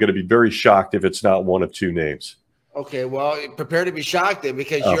 2? I'm going to be very shocked if it's not one of 2 names. Okay, well, prepare to be shocked then,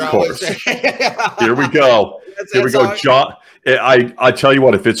 because of you're course. always Here we go. Here we go, John. I tell you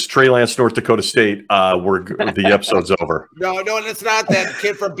what, if it's Trey Lance, North Dakota State, the episode's over. No, it's not that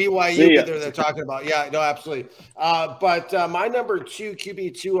kid from BYU that they're talking about. Yeah, no, absolutely. But my number 2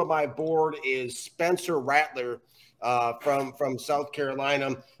 QB2 on my board is Spencer Rattler from South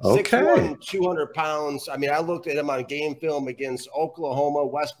Carolina. Okay. 6'1", 200 pounds. I mean, I looked at him on game film against Oklahoma,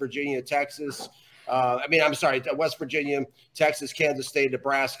 West Virginia, Texas. West Virginia, Texas, Kansas State,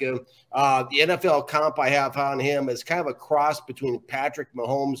 Nebraska. The NFL comp I have on him is kind of a cross between Patrick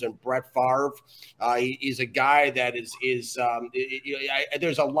Mahomes and Brett Favre. He's a guy that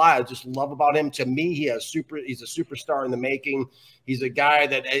there's a lot I just love about him. To me, he's a superstar in the making. He's a guy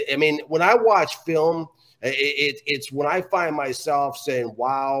that, when I watch film, it's when I find myself saying,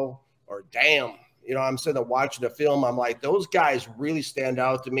 wow, or damn, I'm sitting there watching a film. I'm like, those guys really stand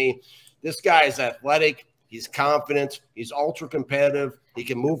out to me. This guy is athletic. He's confident. He's ultra competitive. He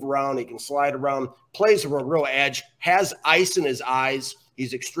can move around. He can slide around. Plays with a real edge. Has ice in his eyes.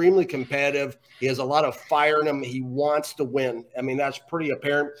 He's extremely competitive. He has a lot of fire in him. He wants to win. I mean, that's pretty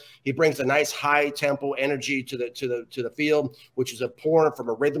apparent. He brings a nice high tempo energy to the field, which is important from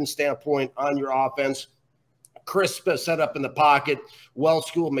a rhythm standpoint on your offense. Crisp setup in the pocket,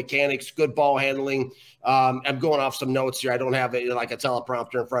 well-schooled mechanics, good ball handling. I'm going off some notes here. I don't have it like a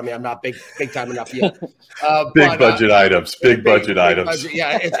teleprompter in front of me. I'm not big time enough yet. Big budget items.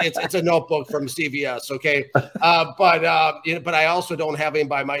 Yeah, it's a notebook from CVS. Okay, but I also don't have him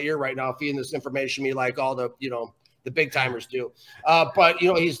by my ear right now, feeding this information to me like all the big timers do. But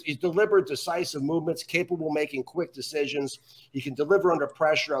he's deliberate, decisive movements, capable of making quick decisions. He can deliver under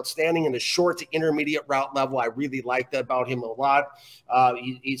pressure, outstanding in the short to intermediate route level. I really like that about him a lot.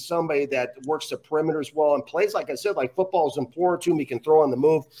 He's somebody that works the perimeters well and plays, like I said, like football is important to him. He can throw on the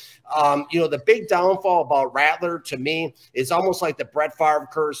move. The big downfall about Rattler to me is almost like the Brett Favre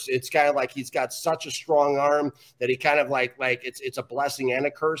curse. It's kind of like he's got such a strong arm that he kind of like it's a blessing and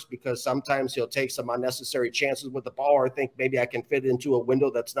a curse, because sometimes he'll take some unnecessary chances with the ball, or think maybe I can fit into a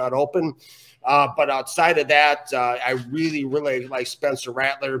window that's not open. But outside of that, I really like Spencer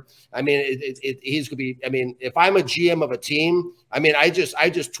Rattler. I mean, he's going to be, if I'm a GM of a team, I just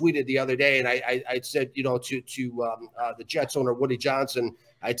tweeted the other day, and I said, to the Jets owner, Woody Johnson,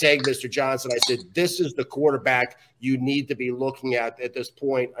 I tagged Mr. Johnson. I said, this is the quarterback you need to be looking at this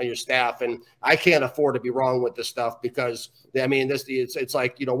point on your staff. And I can't afford to be wrong with this stuff, because it's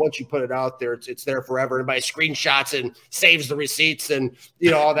like, once you put it out there, it's there forever. Everybody screenshots and saves the receipts and,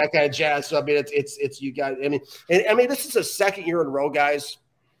 all that kind of jazz. So, it's you guys, this is the second year in a row, guys,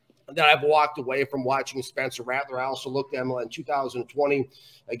 that I've walked away from watching Spencer Rattler. I also looked at him in 2020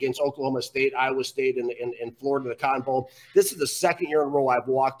 against Oklahoma State, Iowa State, and Florida in the Cotton Bowl. This is the second year in a row I've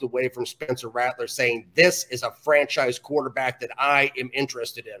walked away from Spencer Rattler saying this is a franchise quarterback that I am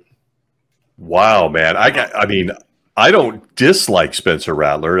interested in. Wow, man. I don't dislike Spencer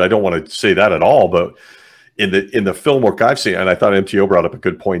Rattler. I don't want to say that at all, but in the film work I've seen, and I thought MTO brought up a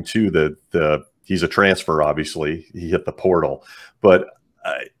good point too, that he's a transfer, obviously. He hit the portal. But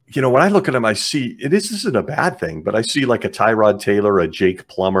when I look at him, I see this isn't a bad thing, but I see like a Tyrod Taylor, a Jake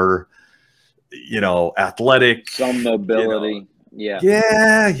Plummer, athletic, some mobility.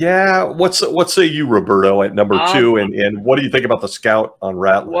 Yeah. What say you, Roberto, at number 2, and what do you think about the scout on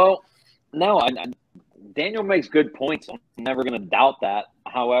Rattler? Well, no, Daniel makes good points. I'm never going to doubt that.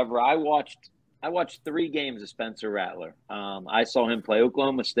 However, I watched 3 games of Spencer Rattler. I saw him play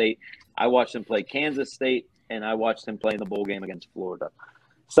Oklahoma State. I watched him play Kansas State, and I watched him play in the bowl game against Florida.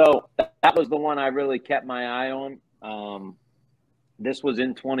 So that was the one I really kept my eye on. This was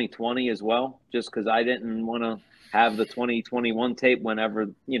in 2020 as well, just because I didn't want to have the 2021 tape whenever,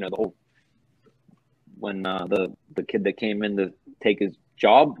 the whole when the kid that came in to take his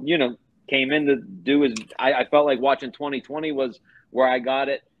job, came in to do his. I felt like watching 2020 was where I got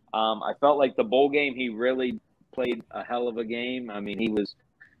it. I felt like the bowl game, he really played a hell of a game. I mean, he was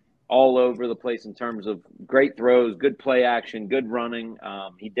all over the place in terms of great throws, good play action, good running.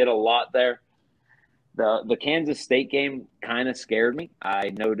 He did a lot there. The Kansas State game kind of scared me. I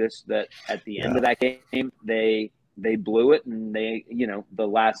noticed that at the end of that game, they blew it, and they, the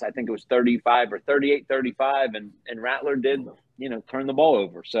last, I think it was 35 or 38-35, and Rattler did, turn the ball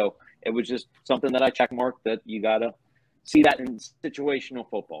over. So it was just something that I checkmarked, that you got to see that in situational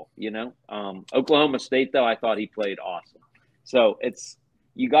football, Oklahoma State, though, I thought he played awesome. So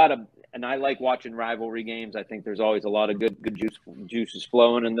you got to, and I like watching rivalry games. I think there's always a lot of good juices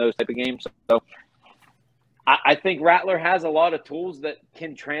flowing in those type of games. So I think Rattler has a lot of tools that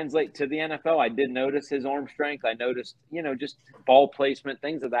can translate to the NFL. I did notice his arm strength. I noticed, just ball placement,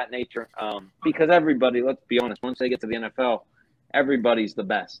 things of that nature. Because everybody, let's be honest, once they get to the NFL, everybody's the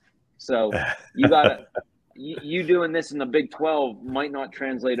best. So you got to you doing this in the Big 12 might not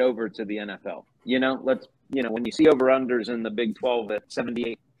translate over to the NFL. When you see over-unders in the Big 12 at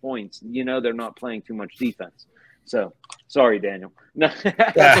 78 points, they're not playing too much defense. So, sorry, Daniel. No,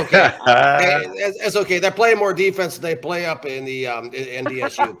 that's okay. It's okay. They're playing more defense than they play up in the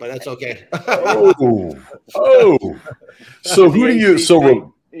NDSU, but that's okay. So who do you?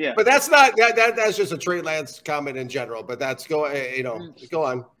 So yeah, but that's not that's just a Trey Lance comment in general. But that's go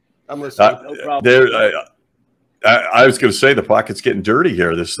on. I'm listening. No problem. I was going to say the pocket's getting dirty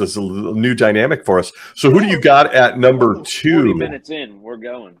here. This is a new dynamic for us. So who do you got at number 2? 40 minutes in, we're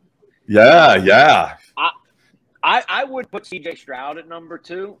going. Yeah. I would put C.J. Stroud at number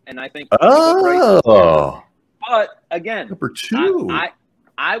 2, and I think. Oh. But again, number 2.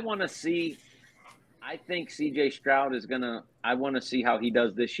 I want to see. I think C.J. Stroud is gonna. I want to see how he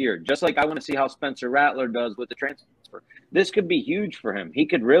does this year, just like I want to see how Spencer Rattler does with the transfer. This could be huge for him. He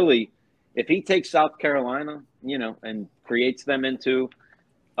could really, if he takes South Carolina, and creates them into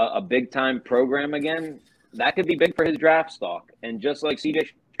a big time program again, that could be big for his draft stock. And just like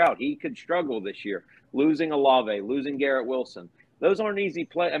C.J. Stroud, he could struggle this year. Losing Olave, losing Garrett Wilson. Those aren't easy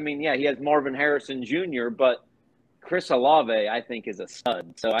play. I mean, yeah, he has Marvin Harrison Jr., but Chris Olave, I think, is a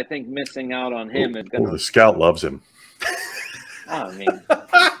stud. So I think missing out on him is going to – the scout loves him. I mean,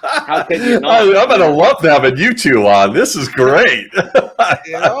 how could you not? I'm going to love having you two on. This is great.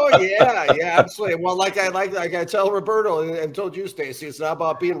 Yeah, absolutely. Well, like I tell Roberto and told you, Stacey, it's not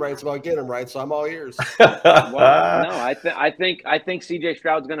about being right; it's about getting right. So I'm all ears. Well, no, I think C.J.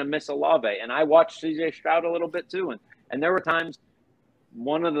 Stroud's going to miss Olave, and I watched C.J. Stroud a little bit too, and there were times.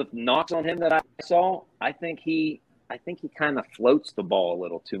 One of the knocks on him that I saw, I think he kind of floats the ball a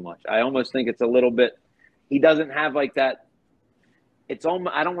little too much. I almost think it's a little bit. He doesn't have like that. It's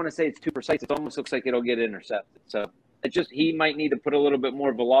almost. I don't want to say it's too precise. It almost looks like it'll get intercepted. So he might need to put a little bit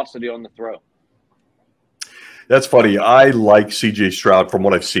more velocity on the throw. That's funny. I like C.J. Stroud from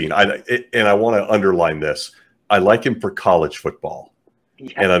what I've seen. And I want to underline this. I like him for college football.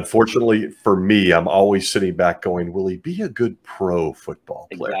 Yeah. And unfortunately for me, I'm always sitting back going, will he be a good pro football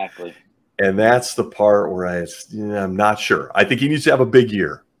player? Exactly. And that's the part where I'm not sure. I think he needs to have a big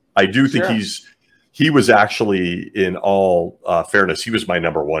year. I do think he was actually, in all fairness, he was my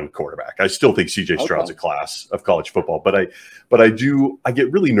number 1 quarterback. I still think C.J. Stroud's a class of college football, but I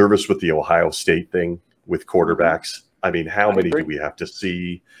get really nervous with the Ohio State thing with quarterbacks. I mean, how many do we have to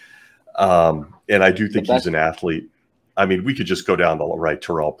see? And I do think he's an athlete. I mean, we could just go down the right,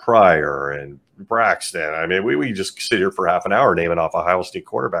 Terrell Pryor and Braxton. I mean, we could just sit here for half an hour naming off Ohio State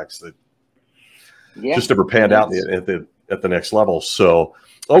quarterbacks that just never panned out at the next level. So,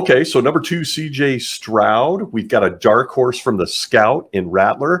 okay, so number 2, C.J. Stroud. We've got a dark horse from the scout in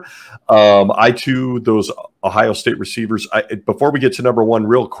Rattler. I too, those Ohio State receivers. Before we get to number 1,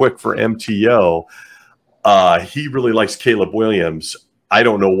 real quick for MTO, he really likes Caleb Williams. I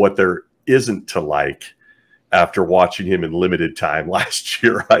don't know what there isn't to like. After watching him in limited time last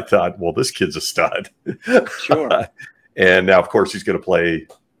year, I thought, well, this kid's a stud. Sure. And now, of course, he's going to play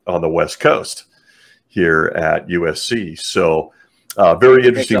on the West Coast here at USC. So, very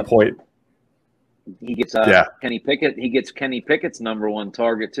interesting point. He gets Kenny Pickett. He gets Kenny Pickett's number 1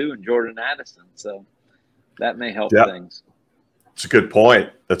 target too, and Jordan Addison. So that may help things. It's a good point.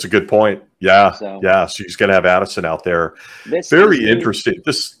 That's a good point. Yeah. So he's going to have Addison out there. Very interesting.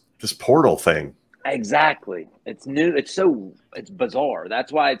 This portal thing. Exactly. It's new. It's bizarre.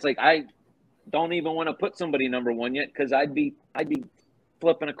 That's why it's like I don't even want to put somebody number 1 yet, because I'd be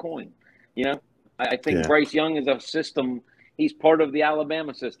flipping a coin. I think Bryce Young is a system. he's part of the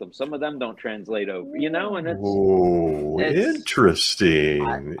Alabama system. Some of them don't translate over, you know, and it's interesting.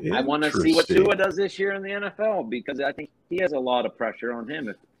 I want to see what Tua does this year in the NFL, because I think he has a lot of pressure on him.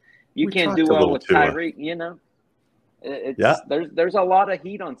 If you can't do well with Tyreek, you know, there's a lot of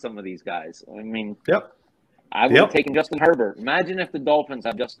heat on some of these guys. I mean, I would have taken Justin Herbert. Imagine if the Dolphins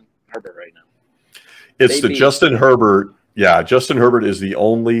have Justin Herbert right now. It's Justin Herbert. Yeah, Justin Herbert is the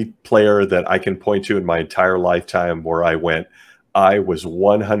only player that I can point to in my entire lifetime where I went, I was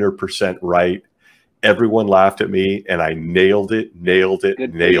 100% right. Everyone laughed at me, and I nailed it.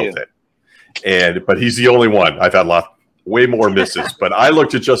 But he's the only one. I've had way more misses. But I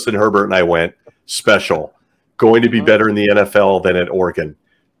looked at Justin Herbert, and I went, special. Going to be better in the NFL than at Oregon.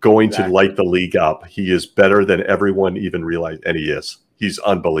 Going to light the league up. He is better than everyone even realized, and he is. He's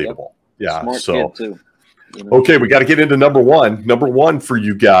unbelievable. Yeah, smart kid too. You know? Okay, we got to get into number one. Number one for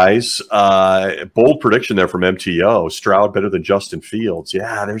you guys. Bold prediction there from MTO. Stroud better than Justin Fields.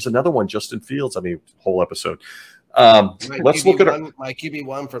 Yeah, there's another one. Justin Fields. I mean, whole episode. Let's look at my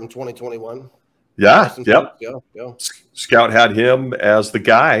QB1 from 2021. Yeah. Yep. Yeah. Scout had him as the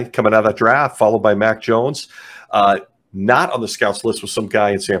guy coming out of that draft, followed by Mac Jones. Not on the Scouts list was some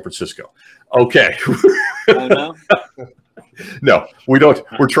guy in San Francisco. Okay. Oh, no? No, we don't.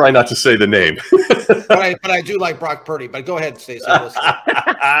 We're trying not to say the name. but I do like Brock Purdy. But go ahead, Stacey. Well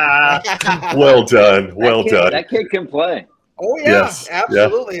done. That kid can play. Oh yeah, yes.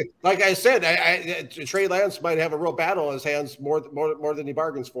 Absolutely. Yeah. Like I said, Trey Lance might have a real battle in his hands more than he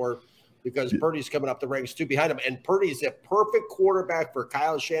bargains for, because Purdy's coming up the ranks too behind him. And Purdy's a perfect quarterback for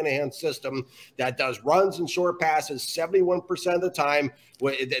Kyle Shanahan's system that does runs and short passes 71% of the time.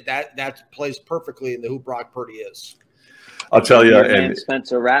 That plays perfectly into who Brock Purdy is. I'll tell you, and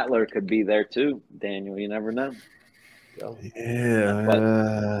Spencer Rattler could be there too, Daniel. You never know.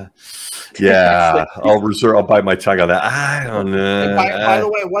 Yeah. I'll bite my tongue on that. I don't know. By the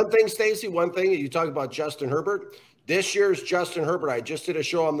way, one thing, Stacey, you talk about Justin Herbert. This year's Justin Herbert, I just did a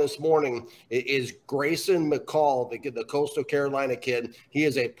show on this morning, is Grayson McCall, the Coastal Carolina kid. He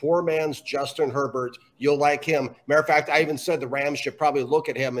is a poor man's Justin Herbert. You'll like him. Matter of fact, I even said the Rams should probably look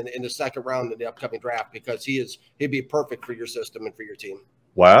at him in the second round of the upcoming draft, because he'd be perfect for your system and for your team.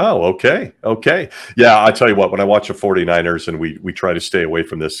 Wow. Okay. Yeah, I tell you what, when I watch the 49ers, and we try to stay away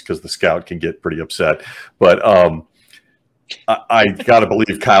from this because the scout can get pretty upset, but I got to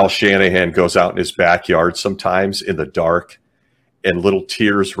believe Kyle Shanahan goes out in his backyard sometimes in the dark, and little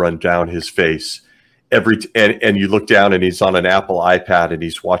tears run down his face. And you look down, and he's on an Apple iPad, and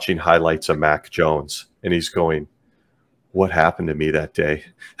he's watching highlights of Mac Jones, and he's going, what happened to me that day?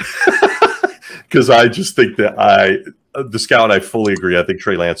 Because I just think that the scout, I fully agree. I think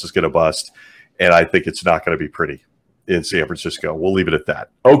Trey Lance is going to bust, and I think it's not going to be pretty in San Francisco. We'll leave it at that.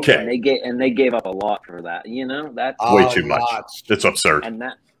 Okay. And they gave up a lot for that. You know, that's way too much. It's absurd.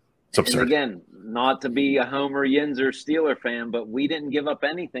 It's absurd. And again, not to be a Homer Yinzer Steeler fan, but we didn't give up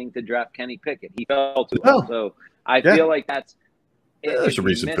anything to draft Kenny Pickett. He fell to us. So I feel like that's there's a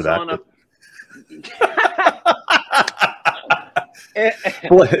reason for that.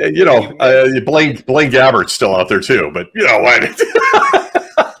 You know, Blaine Gabbert's still out there too, but you know what?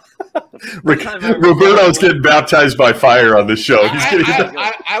 Roberto's getting baptized by fire on this show.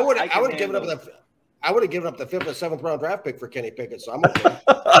 I would have given up the 5th or 7th round draft pick for Kenny Pickett, so I'm okay.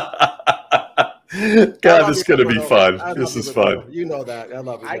 God, this is going to be fun. This is fun. You know that. I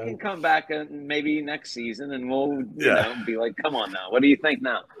love you. I can come back maybe next season, and we'll be like, come on now. What do you think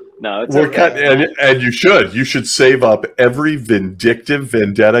now? No, it's okay. And you should save up every vindictive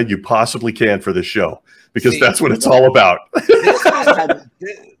vendetta you possibly can for the show, because that's what it's all about.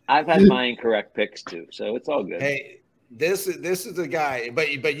 I've had my incorrect picks too, so it's all good. Hey, this is the guy,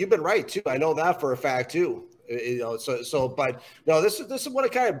 but you've been right too. I know that for a fact too. You know, but no, this is what a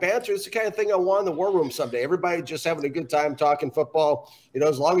kind of banter. It's the kind of thing I want in the war room someday. Everybody just having a good time talking football. You know,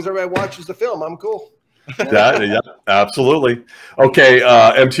 as long as everybody watches the film, I'm cool. Yeah, absolutely. Okay,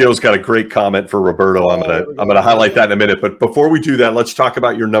 MTO's got a great comment for Roberto. I'm gonna highlight that in a minute. But before we do that, let's talk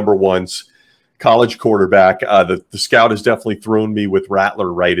about your number ones. College quarterback. The scout has definitely thrown me with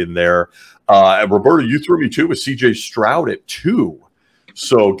Rattler right in there. Roberto, you threw me too with CJ Stroud at 2.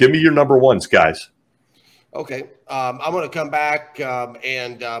 So give me your number ones, guys. Okay. I'm going to come back,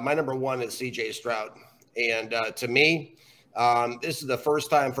 and my number one is CJ Stroud. And to me, this is the first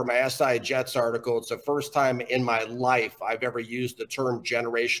time for my SI Jets article. It's the first time in my life I've ever used the term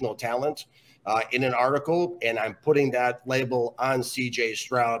generational talent. in an article, and I'm putting that label on C.J.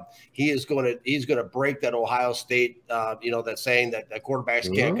 Stroud. He's going to break that Ohio State, that saying that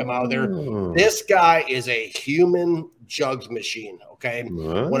quarterbacks can't come out of there. This guy is a human jugs machine. Okay,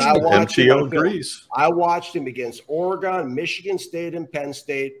 when I watched MTO agrees. I watched him against Oregon, Michigan State, and Penn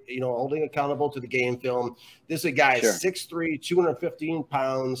State. Holding accountable to the game film. This is a guy 6'3", 215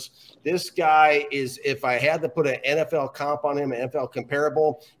 pounds. This guy is, if I had to put an NFL comp on him, an NFL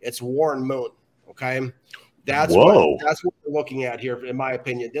comparable, it's Warren Moon. Okay, that's what we're looking at here, in my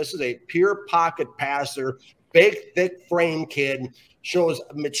opinion. This is a pure pocket passer, big, thick frame kid. Shows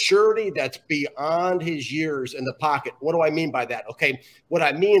maturity that's beyond his years in the pocket. What do I mean by that? Okay, what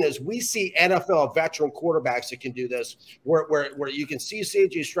I mean is we see NFL veteran quarterbacks that can do this, where you can see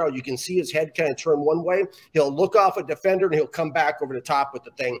C.J. Stroud, you can see his head kind of turn one way. He'll look off a defender and he'll come back over the top with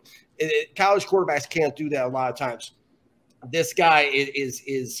the thing. College quarterbacks can't do that a lot of times. This guy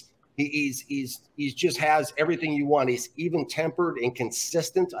He's just has everything you want. He's even tempered and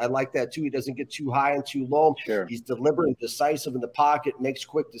consistent. I like that too. He doesn't get too high and too low. Sure. He's deliberate and decisive in the pocket, makes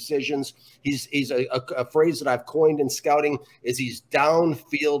quick decisions. He's a phrase that I've coined in scouting is he's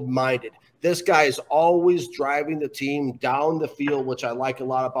downfield minded. This guy is always driving the team down the field, which I like a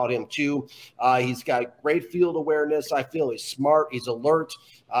lot about him too. He's got great field awareness. I feel he's smart. He's alert.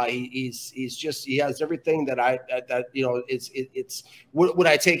 He has everything that would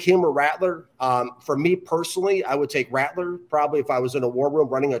I take him or Rattler? For me personally, I would take Rattler probably if I was in a war room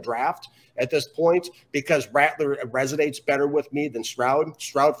running a draft at this point, because Rattler resonates better with me than Stroud.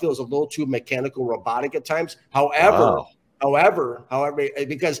 Stroud feels a little too mechanical, robotic at times. However,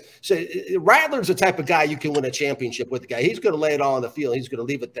 because Rattler's the type of guy you can win a championship with. The guy, he's going to lay it all on the field. He's going to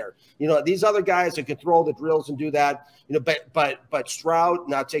leave it there. These other guys that can throw the drills and do that. But Stroud,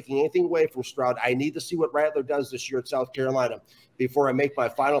 not taking anything away from Stroud, I need to see what Rattler does this year at South Carolina before I make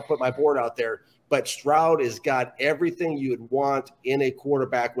put my board out there. But Stroud has got everything you'd want in a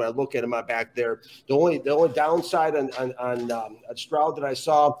quarterback. When I look at him back there, the only downside on Stroud that I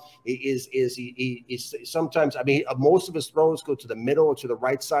saw is he sometimes, most of his throws go to the middle or to the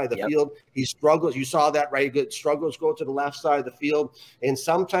right side of the field. He struggles. You saw that, right? Good struggles go to the left side of the field, and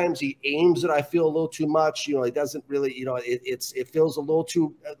sometimes he aims it. I feel a little too much. He doesn't really. It feels a little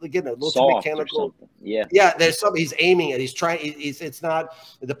too again a little soft, too mechanical. Yeah. There's something he's aiming at. He's trying. It's not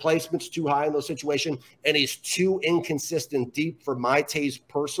the placement's too high in those situations. And he's too inconsistent deep for my taste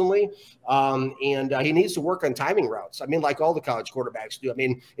personally. And he needs to work on timing routes. Like all the college quarterbacks do.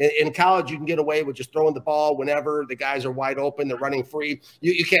 In college, you can get away with just throwing the ball whenever the guys are wide open, they're running free.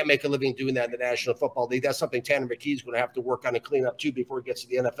 You can't make a living doing that in the National Football League. That's something Tanner McKee's going to have to work on and clean up too before he gets to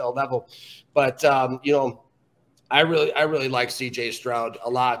the NFL level. But, I really like C.J. Stroud a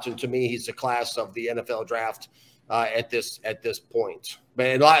lot. And to me, he's the class of the NFL draft at this point.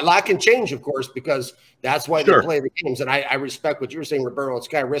 But a lot can change, of course, because that's why they play the games. And I respect what you're saying, Roberto. It's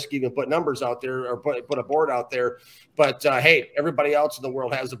kind of risky even put numbers out there or put a board out there. But, hey, everybody else in the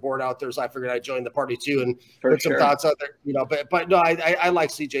world has a board out there, so I figured I'd join the party too and put some thoughts out there. But no, I like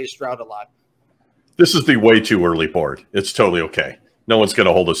C.J. Stroud a lot. This is the way too early board. It's totally okay. No one's going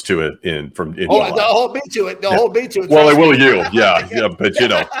to hold us to it they'll hold me to it. They'll hold me to it. Well, they will you. Yeah. But,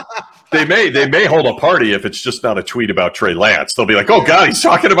 they may hold a party if it's just not a tweet about Trey Lance. They'll be like, oh, God, he's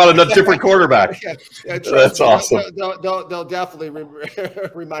talking about a different quarterback. That's awesome. They'll definitely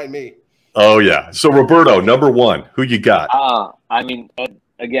remind me. Oh, yeah. So, Roberto, number one, who you got?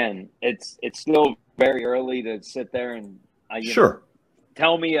 Again, it's still very early to sit there and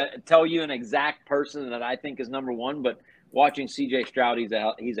tell you an exact person that I think is number one, but watching C.J. Stroud, he's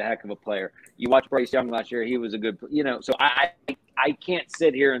a heck of a player. You watched Bryce Young last year; he was a good, So I can't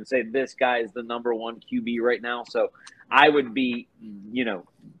sit here and say this guy is the number one QB right now. So I would be,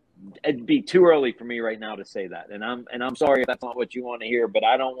 it'd be too early for me right now to say that. And I'm sorry if that's not what you want to hear, but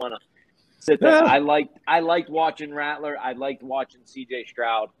I don't want to sit there. Yeah. I liked watching Rattler. I liked watching C.J.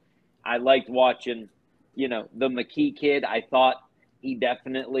 Stroud. I liked watching, the McKee kid. I thought he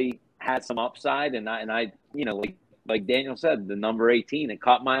definitely had some upside, and I like Daniel said, the number 18, it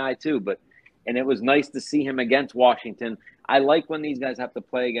caught my eye too. And it was nice to see him against Washington. I like when these guys have to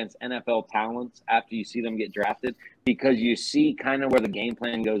play against NFL talents after you see them get drafted, because you see kind of where the game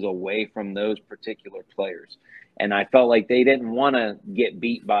plan goes away from those particular players. And I felt like they didn't want to get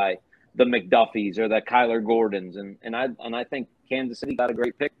beat by the McDuffies or the Kyler Gordons. And I think Kansas City got a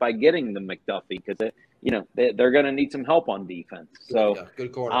great pick by getting the McDuffie, because they're going to need some help on defense. So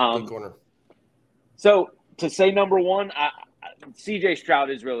good corner. Good corner. So to say number one, CJ Stroud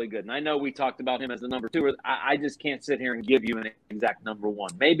is really good, and I know we talked about him as the number 2. I just can't sit here and give you an exact number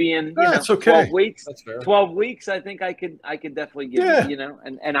 1. Maybe in That's okay. 12 weeks. That's fair. 12 weeks, I think I could definitely give you.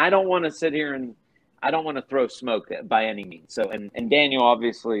 And I don't want to sit here and I don't want to throw smoke by any means. So and Daniel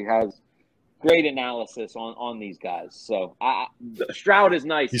obviously has great analysis on these guys. So Stroud is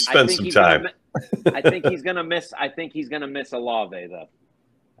nice. You spend some time. I think he's gonna miss. I think he's gonna miss Olave though.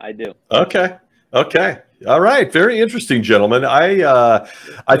 I do. Okay. All right. Very interesting, gentlemen. I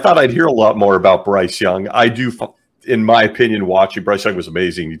thought I'd hear a lot more about Bryce Young. I do, in my opinion, watching Bryce Young was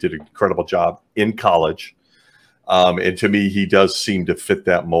amazing. He did an incredible job in college. And to me, he does seem to fit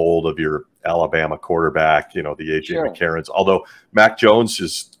that mold of your Alabama quarterback, the A.J. McCarrons. Although Mac Jones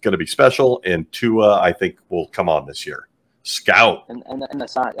is going to be special, and Tua, I think, will come on this year. Scout. And the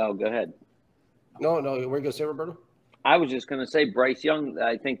side. Oh, go ahead. No, what are you going to say, Roberto? I was just going to say Bryce Young,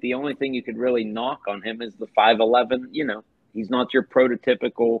 I think the only thing you could really knock on him is the 5'11". He's not your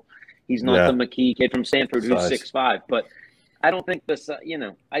prototypical. He's not the McKee kid from Stanford who's 6'5". But I don't think this,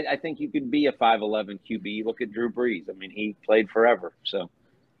 I think you could be a 5'11" QB. Look at Drew Brees. I mean, he played forever. So,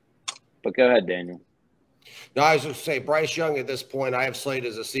 but go ahead, Daniel. No, I was going to say Bryce Young at this point, I have slated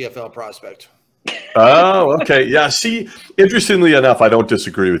as a CFL prospect. Oh, okay. Yeah. See, interestingly enough, I don't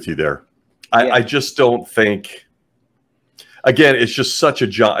disagree with you there. I just don't think. Again, it's just such a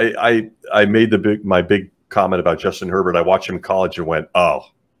job. I made my big comment about Justin Herbert. I watched him in college and went, oh,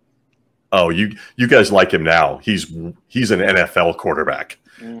 you guys like him now. He's an NFL quarterback.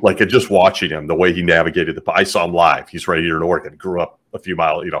 Mm-hmm. Like just watching him, the way he navigated I saw him live. He's right here in Oregon. Grew up a few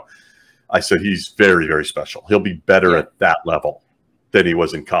miles. I said he's very, very special. He'll be better at that level than he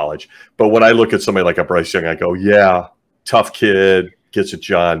was in college. But when I look at somebody like a Bryce Young, I go, yeah, tough kid, gets it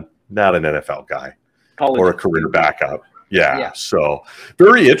done. Not an NFL guy or a career backup. Yeah. So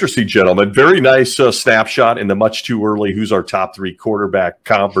very interesting, gentlemen. Very nice snapshot in the much too early who's our top 3 quarterback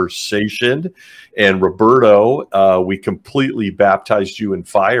conversation. And Roberto, we completely baptized you in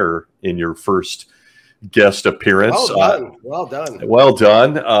fire in your first guest appearance. Well done. Well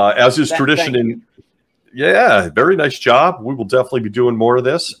done. As is tradition very nice job. We will definitely be doing more of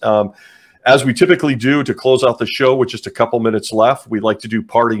this. As we typically do to close out the show with just a couple minutes left, we like to do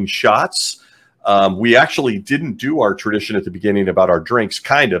parting shots. We actually didn't do our tradition at the beginning about our drinks.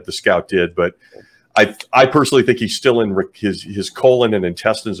 Kind of, the Scout did, but I personally think he's still in his colon and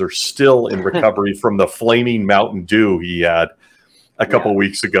intestines are still in recovery from the flaming Mountain Dew he had a couple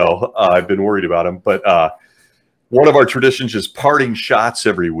weeks ago. I've been worried about him, but one of our traditions is parting shots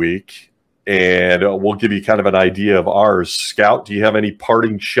every week, and we'll give you kind of an idea of ours. Scout, do you have any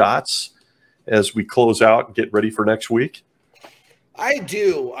parting shots as we close out and get ready for next week? I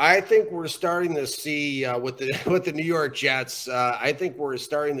do. I think we're starting to see with the New York Jets. I think we're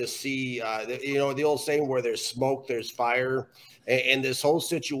starting to see, the old saying where there's smoke, there's fire. And this whole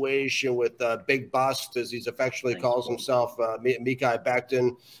situation with Big Bust, as he's affectionately calls himself, Mekhi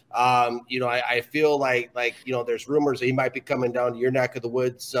Becton, I feel like there's rumors that he might be coming down to your neck of the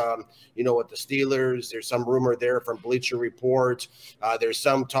woods, with the Steelers. There's some rumor there from Bleacher Report. There's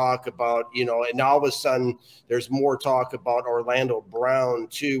some talk about, and all of a sudden there's more talk about Orlando Brown,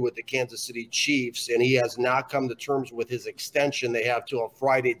 too, with the Kansas City Chiefs, and he has not come to terms with his extension. They have till a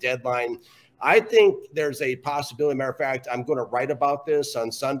Friday deadline. I think there's a possibility. Matter of fact, I'm going to write about this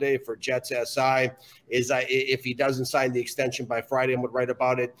on Sunday for Jets SI. If he doesn't sign the extension by Friday, I'm going to write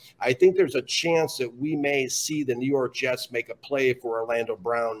about it. I think there's a chance that we may see the New York Jets make a play for Orlando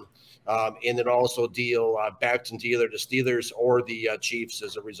Brown, and then also deal Becton to either the Steelers or the Chiefs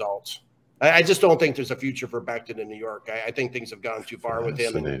as a result. I just don't think there's a future for Becton in New York. I think things have gone too far with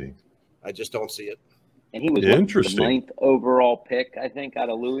him, and I just don't see it. And he was the 9th overall pick, I think, out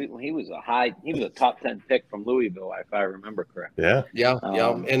of Louisville. He was a top 10 pick from Louisville, if I remember correctly. Yeah.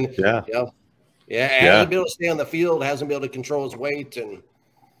 Hasn't been able to stay on the field, hasn't been able to control his weight, and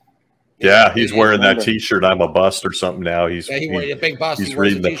he's wearing that T-shirt. I'm a bust or something now. He's a big bust. He's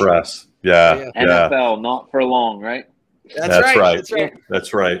reading the press. NFL, not for long, right? That's right.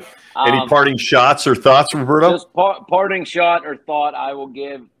 That's right. Any parting shots or thoughts, Roberto? Just parting shot or thought I will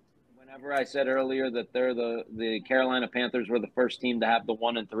give. I said earlier that they're the Carolina Panthers were the first team to have the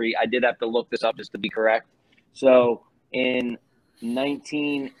 1-3. I did have to look this up just to be correct. So in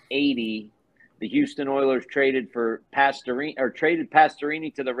 1980, the Houston Oilers traded Pastorini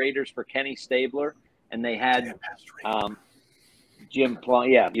to the Raiders for Kenny Stabler, and they had Jim Plum.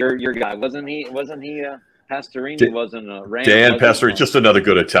 Yeah, your guy wasn't he? Pastorini wasn't a Ram. Dan Pastorini, just another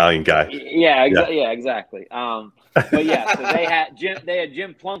good Italian guy. Yeah, exactly. But yeah, so they had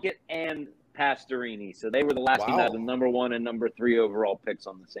Jim Plunkett and Pastorini, so they were the last team that had the number 1 and number 3 overall picks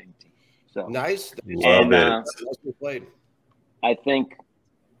on the same team. So nice. Love it. Played. I think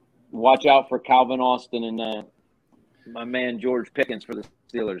watch out for Calvin Austin and my man George Pickens for the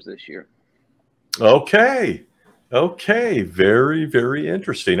Steelers this year. Okay. Okay. Very, very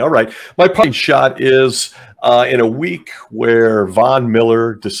interesting. All right. My parting shot is in a week where Von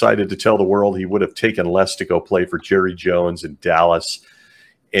Miller decided to tell the world he would have taken less to go play for Jerry Jones in Dallas,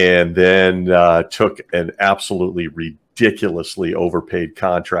 and then took an absolutely ridiculously overpaid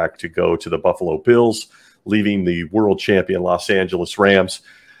contract to go to the Buffalo Bills, leaving the world champion Los Angeles Rams.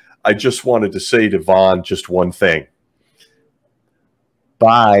 I just wanted to say to Von just one thing.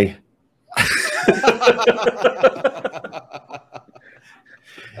 Bye.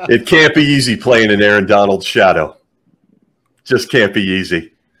 It can't be easy playing in Aaron Donald's shadow. Just can't be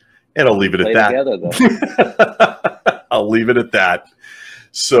easy. And I'll leave it at that. I'll leave it at that.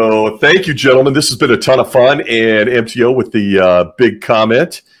 So thank you, gentlemen. This has been a ton of fun. And MTO with the big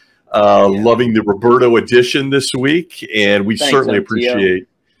comment. Loving the Roberto edition this week. And we certainly MTO. Appreciate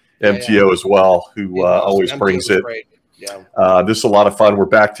MTO as well, who always brings it. Great. Yeah. This is a lot of fun. We're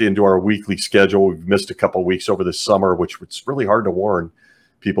back into our weekly schedule. We've missed a couple of weeks over the summer, which was really hard to warn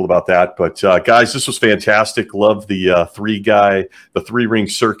people about that. But guys, this was fantastic. Love the three-ring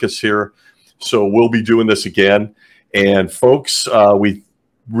circus here. So we'll be doing this again. And folks, we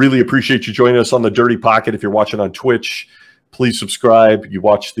really appreciate you joining us on the Dirty Pocket. If you're watching on Twitch, please subscribe. You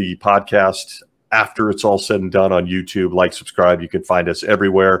watch the podcast after it's all said and done on YouTube. Like, subscribe. You can find us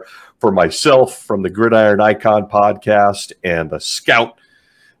everywhere. For myself, from the Gridiron Icon podcast, and the Scout,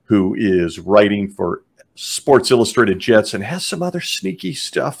 who is writing for Sports Illustrated Jets and has some other sneaky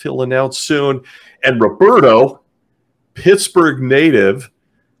stuff he'll announce soon. And Roberto, Pittsburgh native.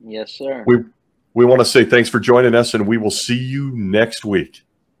 Yes, sir. We want to say thanks for joining us, and we will see you next week.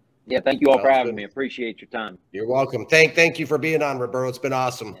 Yeah, thank you all for having me. Appreciate your time. You're welcome. Thank you for being on, Roberto. It's been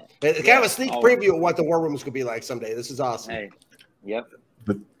awesome. It's kind of a sneak preview of what the War Rooms could be like someday. This is awesome. Hey, yep.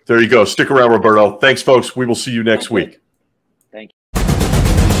 There you go. Stick around, Roberto. Thanks, folks. We will see you next week.